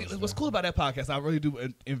one. But see, what's cool about that podcast, I really do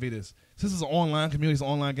envy this. Since it's an online community, it's an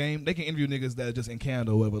online game, they can interview niggas that are just in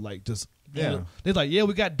Canada or whatever, like just they're like, yeah,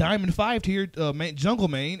 we got Diamond 5 here, Jungle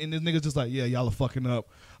Main, and this nigga's just like, yeah, y'all are fucking up.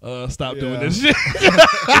 Stop doing this shit.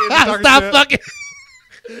 Stop fucking.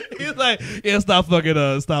 He's like, yeah, stop fucking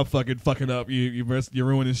up. You're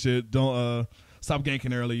ruining shit. Don't stop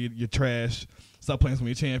ganking early. You're trash. Stop playing some of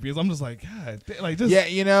your champions. I'm just like, God, like just yeah,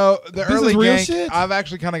 you know, the early real gank, shit? I've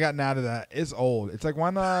actually kind of gotten out of that. It's old. It's like, why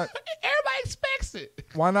not? Everybody expects it.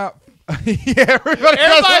 Why not? Yeah,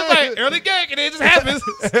 everybody's like early gank, and it just happens.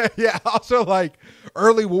 Yeah. Also, like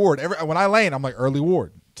Early Ward. When I lane, I'm like early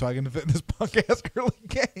Ward, so I can defend this punk ass early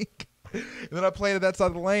gank. And then I play to that side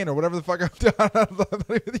of the lane or whatever the fuck I'm doing.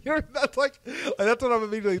 That's that's what I'm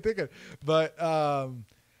immediately thinking. But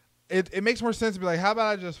it makes more sense to be like, how about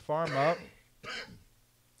I just farm up?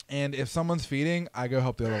 And if someone's feeding, I go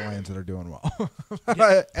help the other lanes that are doing well,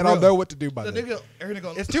 and I'll know what to do by then.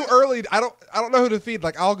 It's too early. I don't know who to feed.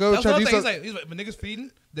 Like I'll go try to do something. He's like, when niggas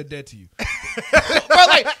feeding, they're dead to you. Bro,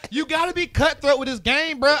 like you gotta be cutthroat with this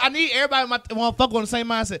game, bro. I need everybody want to fuck on the same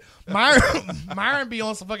mindset. Myron be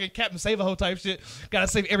on some fucking Captain Save-A-Ho type shit. Gotta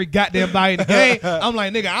save every goddamn body in the game. I'm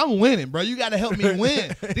like, nigga, I'm winning, bro. You gotta help me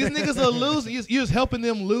win. These niggas are losing. You're just helping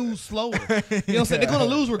them lose slower. You know what I'm saying? They're gonna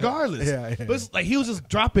lose regardless. Yeah. But it's like he was just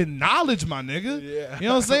dropping knowledge, my nigga. Yeah. You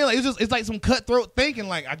know what I'm saying? Like it's like some cutthroat thinking.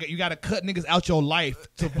 Like you gotta cut niggas out your life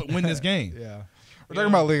to win this game. Yeah. We're talking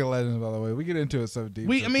about League of Legends, by the way. We get into it so deep.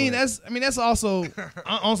 That's also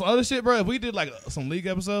on some other shit, bro. If we did like some League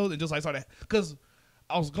episodes and just like started, because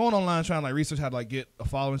I was going online trying to like research how to like get a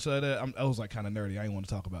following shit like that. I was like kind of nerdy. I didn't want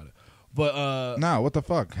to talk about it, but nah, what the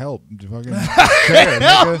fuck? Help, fucking share,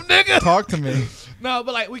 help, nigga. Talk to me. No,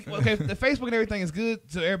 but like the Facebook and everything is good,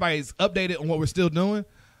 so everybody's updated on what we're still doing,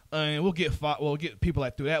 and we'll get people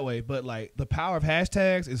like through that way. But like the power of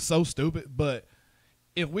hashtags is so stupid, but.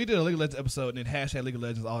 If we did a League of Legends episode and then hashtag League of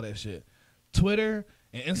Legends, all that shit, Twitter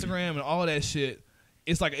and Instagram and all that shit,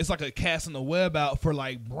 it's like a casting the web out for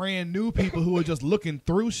like brand new people who are just looking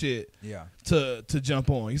through shit to jump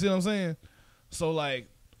on. You see what I'm saying? So like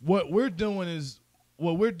what we're doing is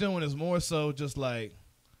more so just like,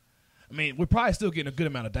 I mean, we're probably still getting a good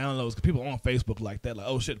amount of downloads because people on Facebook like that, like,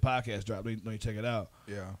 oh shit, the podcast dropped, let me check it out.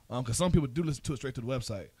 Yeah. Because some people do listen to it straight to the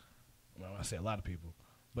website. Well, I say a lot of people.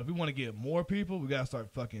 But if we want to get more people, we gotta start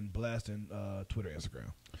fucking blasting Twitter,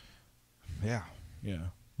 Instagram. Yeah. Yeah.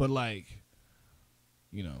 But like,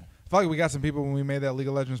 you know, I feel like we got some people when we made that League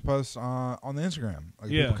of Legends post on the Instagram.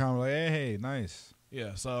 Like people comment like, hey, nice.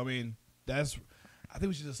 Yeah. So I mean, I think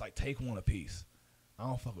we should just like take one a piece. I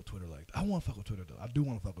don't fuck with Twitter like that. I want to fuck with Twitter though. I do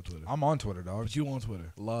want to fuck with Twitter. I'm on Twitter, dog. But you on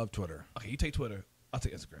Twitter? Love Twitter. Okay, you take Twitter. I'll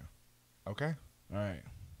take Instagram. Okay. All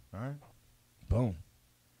right. Boom.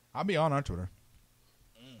 I'll be on our Twitter.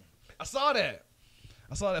 I saw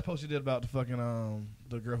that post you did about the fucking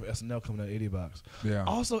the girl from SNL coming to Idiot Box. Yeah.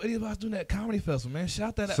 Also, Idiot Box doing that comedy festival, man.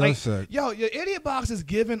 Shout that out. So sick. Yo, your Idiot Box is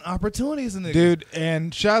giving opportunities in niggas. Dude,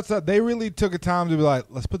 and shouts out. They really took a time to be like,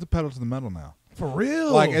 let's put the pedal to the metal now. For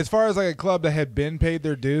real. Like as far as like a club that had been paid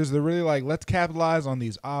their dues, they're really like, let's capitalize on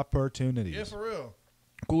these opportunities. Yeah, for real.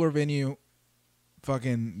 Cooler venue,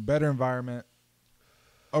 fucking better environment.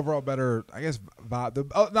 Overall better, I guess, vibe.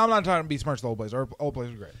 No, I'm not trying to be smirched the old place. Our old place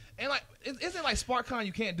was great. And like, isn't like SparkCon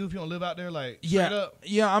you can't do if you don't live out there? Like, yeah, straight up?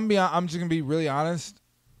 Yeah. I'm just gonna be really honest.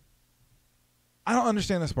 I don't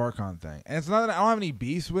understand the SparkCon thing, and it's not that I don't have any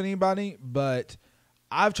beefs with anybody, but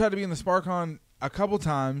I've tried to be in the SparkCon a couple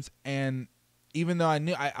times, and even though I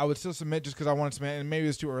knew I would still submit just because I wanted to submit, and maybe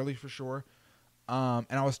it's too early for sure. And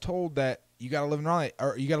I was told that you got to live in Raleigh,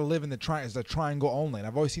 or you got to live in the triangle only. And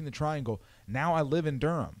I've always seen the triangle. Now I live in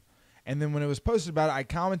Durham. And then when it was posted about it, I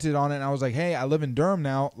commented on it, and I was like, "Hey, I live in Durham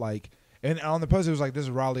now." Like, and on the post it was like, "This is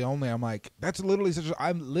Raleigh only." I'm like, "That's literally such."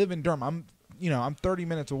 I live in Durham. I'm 30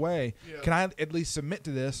 minutes away. Yeah. Can I at least submit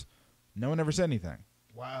to this? No one ever said anything.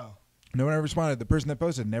 Wow. No one ever responded. The person that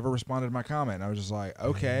posted never responded to my comment. And I was just like,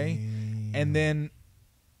 okay. Damn. And then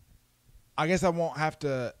I guess I won't have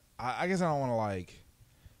to. I guess I don't want to like.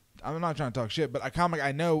 I'm not trying to talk shit, but a comic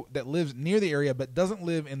I know that lives near the area but doesn't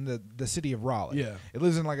live in the city of Raleigh. Yeah. It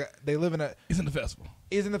lives in they live in a. He's in the festival.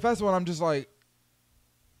 He's in the festival, and I'm just like,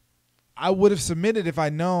 I would have submitted if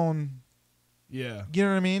I'd known. Yeah. You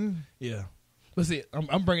know what I mean? Yeah. But see,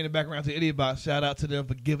 I'm bringing it back around to Idiot Box. Shout out to them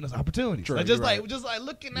for giving us opportunities. True, like, just like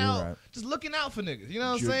looking you're out, right. just looking out for niggas. You know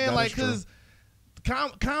what I'm True, saying? Like, because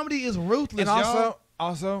comedy is ruthless. And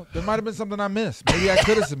also, there might have been something I missed. Maybe I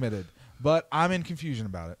could have submitted, but I'm in confusion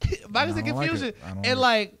about it. But I in confusion, and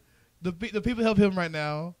like the people help him right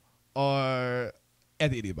now are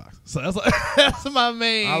at the Idiot Box. So that's my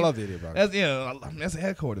main. I love the Idiot Box. That's the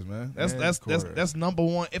headquarters, man. That's number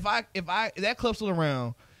one. If that club's still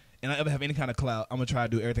around, and I ever have any kind of clout, I'm gonna try to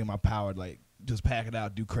do everything in my power, like just pack it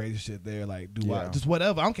out, do crazy shit there, like do just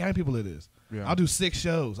whatever. I don't care how many people it is. Yeah. I'll do 6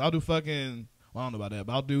 shows. I'll do fucking. Well, I don't know about that,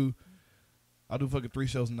 but I'll do fucking 3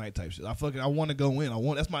 shows a night type shit. I want to go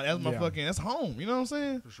in. That's my fucking. That's home. You know what I'm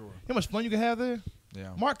saying? For sure. You know how much fun you can have there?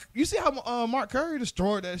 Yeah. You see how Mark Curry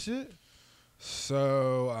destroyed that shit?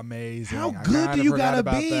 So amazing. How good do you gotta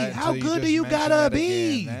be? How good do you gotta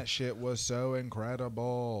be? That shit was so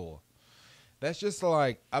incredible. That's just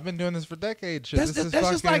like I've been doing this for decades. Shit. That's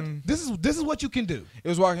just like this is what you can do. It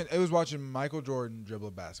was watching Michael Jordan dribble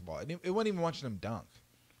a basketball. It wasn't even watching him dunk.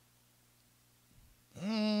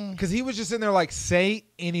 Because he was just in there like, say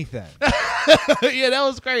anything. Yeah, that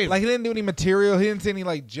was crazy. Like, he didn't do any material. He didn't say any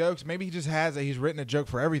like jokes. Maybe he just has it. He's written a joke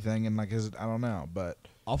for everything, and like I don't know, but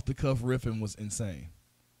off the cuff riffing was insane.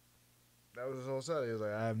 That was his whole set. He was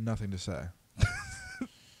like, I have nothing to say.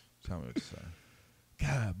 Tell me what to say.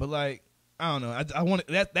 God, but like, I don't know. I want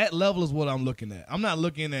that level is what I'm looking at. I'm not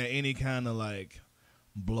looking at any kind of like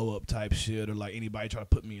blow up type shit or like anybody try to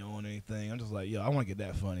put me on or anything. I'm just like, yo, I want to get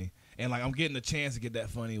that funny, and like I'm getting the chance to get that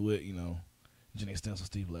funny with Jenny Stencil,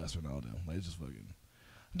 Steve Lester, and all them. Like, it's just fucking.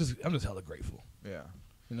 I'm just hella grateful. Yeah.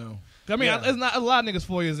 I mean, there's not a lot of niggas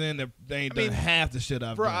 4 years in that they ain't done half the shit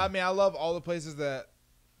I've done. I mean, I love all the places that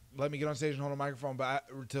let me get on stage and hold a microphone. But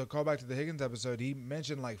to call back to the Higgins episode, he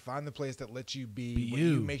mentioned like find the place that lets you be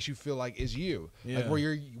you, makes you feel like is you, like where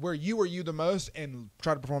you are you the most, and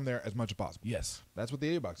try to perform there as much as possible. Yes, that's what the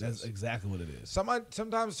Idiot Box is. That's exactly what it is.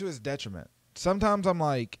 Sometimes to his detriment. Sometimes I'm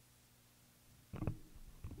like,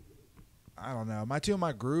 I don't know. Am I too in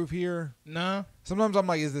my groove here? No. Sometimes I'm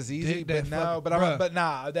like, is this easy? But no. But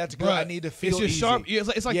nah. That's good. I need to feel. It's just easy. sharp.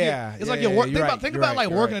 It's like your work. Think about like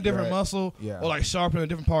working a different muscle, or like sharpening a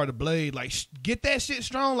different part of the blade. Like get that shit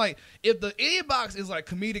strong. Like if the Idiot Box is like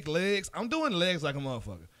comedic legs, I'm doing legs like a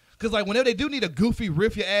motherfucker. Cause like whenever they do need a goofy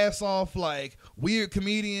riff your ass off like weird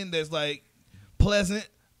comedian that's like pleasant,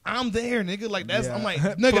 I'm there, nigga. Like that's I'm like,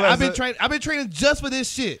 nigga, I've been training just for this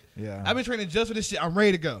shit. Yeah. I've been training just for this shit. I'm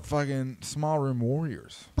ready to go. Fucking small room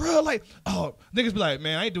warriors. Bro, like, niggas be like,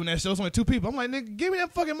 man, I ain't doing that shit. It's only 2 people. I'm like, nigga, give me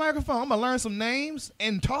that fucking microphone. I'm gonna learn some names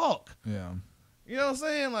and talk. Yeah. You know what I'm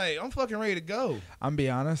saying? Like, I'm fucking ready to go. I'm be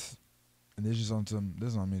honest, and this is on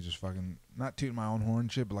me just fucking not tooting my own horn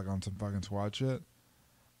shit, but like on some fucking squad shit.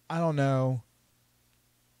 I don't know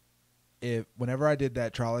if whenever I did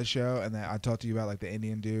that trolley show and that I talked to you about like the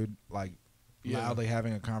Indian dude like loudly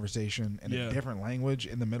having a conversation in a different language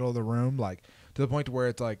in the middle of the room, like to the point to where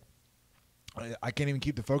it's like I can't even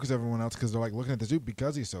keep the focus of everyone else because they're like looking at this dude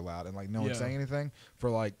because he's so loud and like no one's saying anything for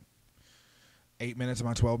like 8 minutes of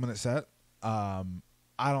my 12-minute set. I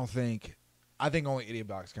think only Idiot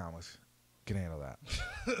Box comics can handle that.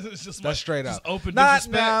 It's just that's straight up. Open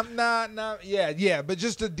disrespect. Yeah, but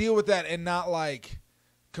just to deal with that and not like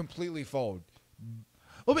completely fold.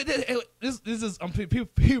 Well, but this is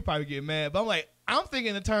people probably get mad, but I'm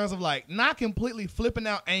thinking in terms of like not completely flipping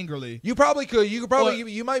out angrily. You probably could.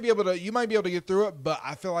 You might be able to get through it. But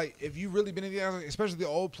I feel like if you've really been in the, especially the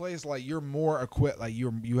old place, like you're more equipped. Like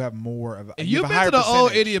you have more of. If you've been to the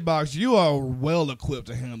old Idiot Box, you are well equipped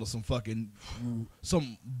to handle some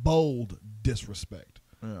bold disrespect.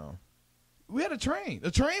 Yeah. We had a train.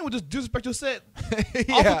 The train would just disrespect your set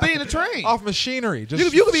off of being a train. Off machinery.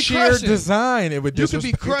 Just you could be sheer crushing. Design. It would you could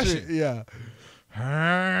be crushing. Yeah.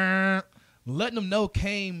 Letting them know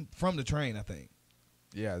came from the train, I think.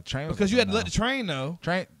 Yeah, the train. Because you had to let the train know.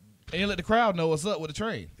 And you let the crowd know what's up with the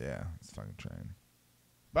train. Yeah, it's a fucking train.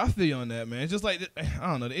 But I feel you on that, man. It's just like, I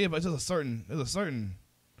don't know. It's just there's a certain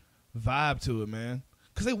vibe to it, man.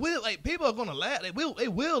 Because they will, like, people are going to laugh. They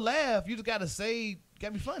will laugh. You just got to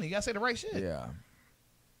be funny. You got to say the right shit. Yeah.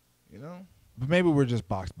 You know? But maybe we're just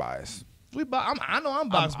box biased. I know I'm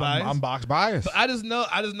box biased. I'm box biased. But I just know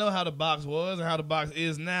how the box was and how the box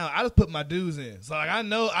is now. I just put my dues in. So like I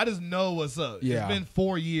just know what's up. Yeah. It's been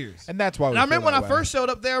 4 years. And that's why I remember when I first showed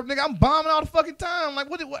up there, nigga, I'm bombing all the fucking time. Like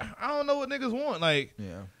what I don't know what niggas want. Like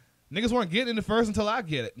niggas weren't getting in the first until I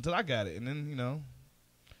got it. And then,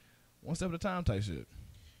 one step at a time type shit.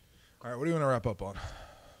 All right, what do you want to wrap up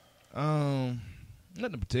on?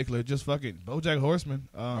 Nothing in particular, just fucking BoJack Horseman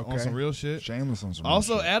on some real shit. Shameless on some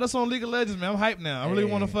also, real shit. add us on League of Legends, man. I'm hyped now. I really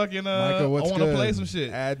want to fucking Michael, I want to play some shit.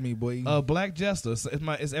 Add me, boy. Black Jester.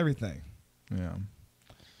 It's everything. Yeah.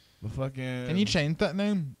 But fucking. Can you change that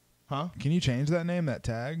name? Huh? Can you change that name, that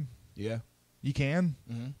tag? Yeah. You can?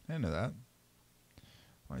 Mm-hmm. I didn't know that.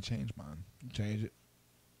 I change mine. Change it.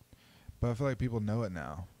 But I feel like people know it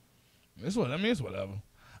now. It's whatever.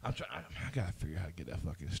 I gotta figure out how to get that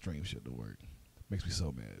fucking stream shit to work. Makes me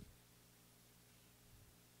so mad.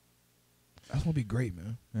 That's gonna be great,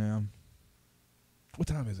 man. Yeah. What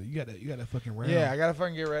time is it? You got that fucking round. Yeah, I gotta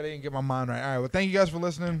fucking get ready and get my mind right. All right, well, thank you guys for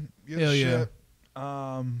listening. Hell yeah.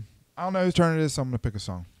 I don't know whose turn it is, so I'm gonna pick a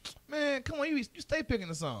song. Man, come on, you stay picking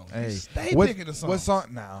the song. Hey, picking the song. What song?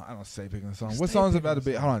 No, I don't stay picking the song. What song's about to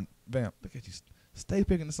be? Hold on, vamp. Look at you. Stay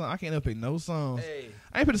picking the song. I can't pick no songs. Hey.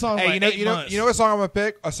 I ain't pick the song. Hey, like you know what song I'm gonna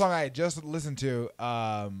pick? A song I had just listened to.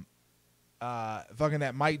 Fucking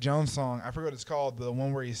that Mike Jones song. I forget what it's called. The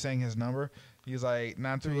one where he sang his number. He's like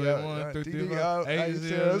 9-3.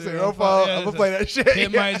 3-1-3-3. I'm gonna play that shit.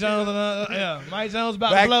 Hit Mike Jones. Mike Jones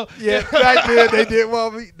about to blow. Yeah, back then they did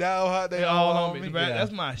want me. Now they all on me. Yeah.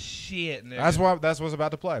 That's my shit, nigga. That's what's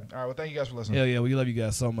about to play. All right, well, thank you guys for listening. Hell yeah, we love you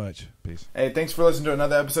guys so much. Peace. Hey, thanks for listening to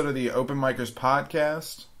another episode of the Open Micers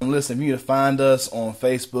podcast. And listen, if you need to find us on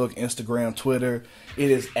Facebook, Instagram, Twitter,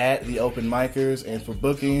 it is at the Open Micers. And for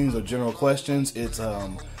bookings or general questions, it's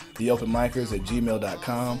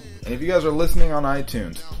theopenmicers@gmail.com. And if you guys are listening on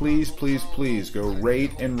iTunes, please go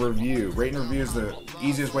rate and review. Rate and review is the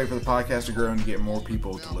easiest way for the podcast to grow and to get more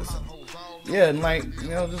people to listen. Yeah, and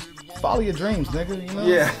just follow your dreams, nigga.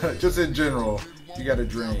 Yeah, just in general, you got a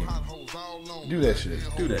dream. Do that shit.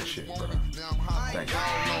 Do that shit, bro. Thanks.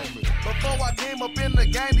 Before I came up in the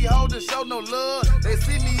game, these hoes didn't show no love. They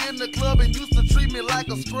see me in the club and used to treat me like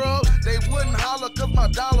a scrub. They wouldn't holler cause my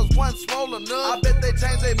dollars wasn't swollen up. I bet they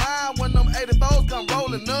changed their mind when them 84s come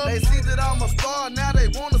rolling up. They see that I'm a star, now they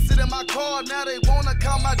wanna sit in my car. Now they wanna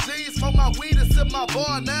count my G's, smoke my weed and sip my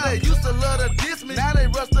bar. Now they used to love to diss me, now they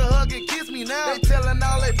rush to hug and kiss me. Now they telling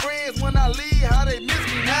all their friends when I leave how they miss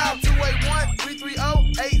me. Now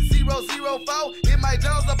 281-330-8004. Hit Mike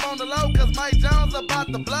Jones up on the low cause Mike Jones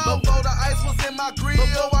about to blow. Before the ice was in my grill,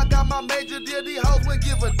 before I got my major deal, these hoes wouldn't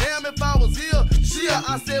give a damn if I was here. Shit,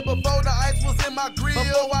 I said before the ice was in my grill,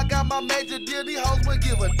 before I got my major deal, these hoes wouldn't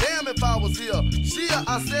give a damn if I was here. Shit,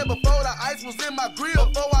 I said before the ice was in my grill,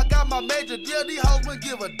 before I got my major deal, these hoes wouldn't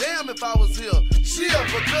give a damn if I was here. Shit,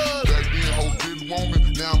 because back then hoes didn't want me,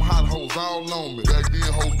 now I'm hot hoes all on me. Back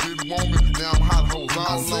then hoes didn't want me, now I'm hot hoes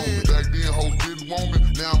all on me. Back then hoes didn't want me,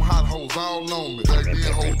 now I'm hot hoes all on me. Back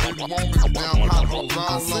then hoes didn't want me, now I'm hot hoes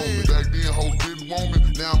all on me. Back then hoes didn't want me,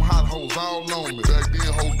 now I'm hot hoes all on me. Back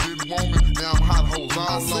then hoes didn't want me, now I'm hot hoes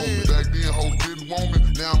all on me. Back then hoes didn't want me,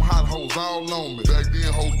 now I'm hot hoes all on me. Back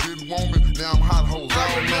then hoes didn't want me, now I'm hot hoes all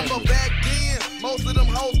on me. I remember back then, most of them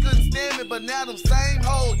hoes couldn't stand me, but now them same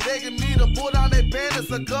hoes begging me to pull down their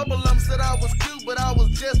panties. A couple of them said I was cute, but I was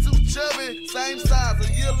just too chubby. Same size, a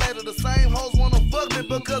year later, the same hoes wanna fuck me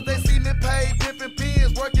because they see me paid, pimping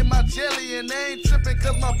pins, working my jelly, and they ain't tripping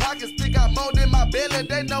cause my pockets stick out more than my belly.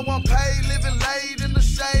 They know I'm paid, living laid in the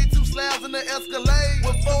shade, 2 slabs in the Escalade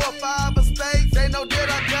with 4 or 5 estates. They know that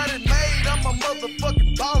I got it made. I'm a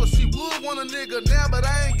motherfucking baller. She would want a nigga now, but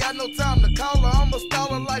I ain't got no time to call her. I'ma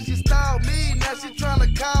stall her like she styled me. Now she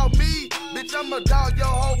tryna call me. Bitch, I'ma dog your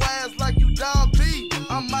whole ass like you dog me.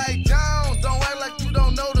 I'm Mike Jones, don't act like you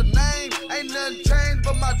don't know the name. Ain't nothing changed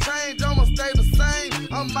but my change, I'ma stay the same.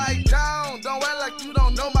 I'm Mike Jones, don't act like you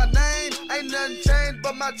don't know my name. Ain't nothing changed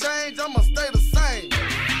but my change, I'ma stay the same.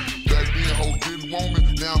 Back then hoes didn't want me,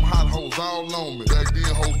 now I'm hot hoes all on me. Back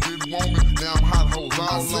then hoes didn't want me, now I'm hot hoes all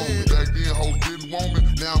on me. Back then hoes didn't want me,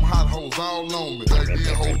 now I'm hot hoes all on me. Back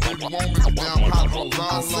then hoes didn't want me, now I'm hot hoes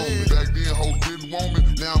all on me. Back then hoes didn't want me,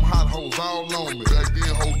 now I'm hot hoes all on me. Back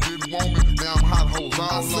then hoes didn't want me, now I'm hot hoes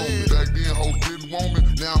all on me. Back then hoes didn't want me,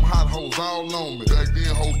 now I'm hot hoes all on me. Back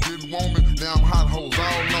then hoes didn't want me, now I'm hot hoes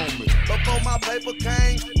all on me. Before my paper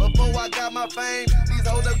came, before I got my fame, these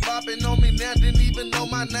hoes that's popping on me now didn't even know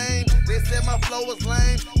my name. They said my flow was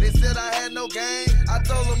lame, they said I had no game. I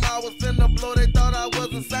told them I was finna blow, they thought I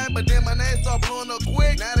was insane, but then my name started blowing up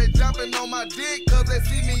quick. Now they jumping on my dick, cause they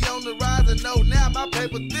see me on the rise and know now my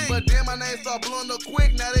paper thick. But then my name started blowing up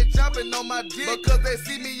quick, now they jumping on my dick, because they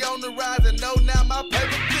see me on the rise and know now my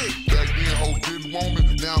paper thick. Back then hoes didn't want me,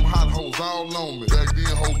 now I'm hot hoes all on me. Back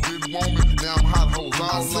then hoes didn't want me, now I'm hot hoes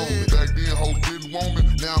all on me. Back then hoes didn't want me,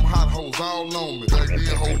 now I'm hot hoes all on me. Back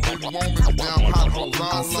then hoes didn't want me, now I'm hot hoes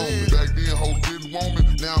all on me. Back then hoes didn't want me,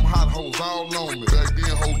 now I'm hot hoes all on me. Back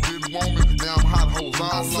then hoes didn't want me, now I'm hot hoes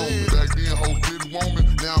all on me. Back then hoes didn't want me,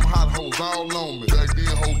 now I'm hot hoes all on me. Back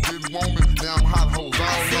then hoes didn't want me, now I'm hot hoes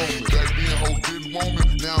all on me. Back then hoes didn't want me,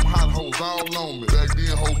 now I'm hot hoes all on me. Back then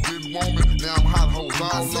hoes didn't want me, now I'm hot hoes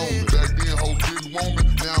all on me. Back then hoes didn't want me,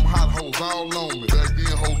 now I'm hot hoes all on me. Back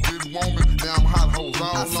then hoes didn't want me, now I'm hot hoes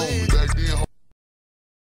all on me.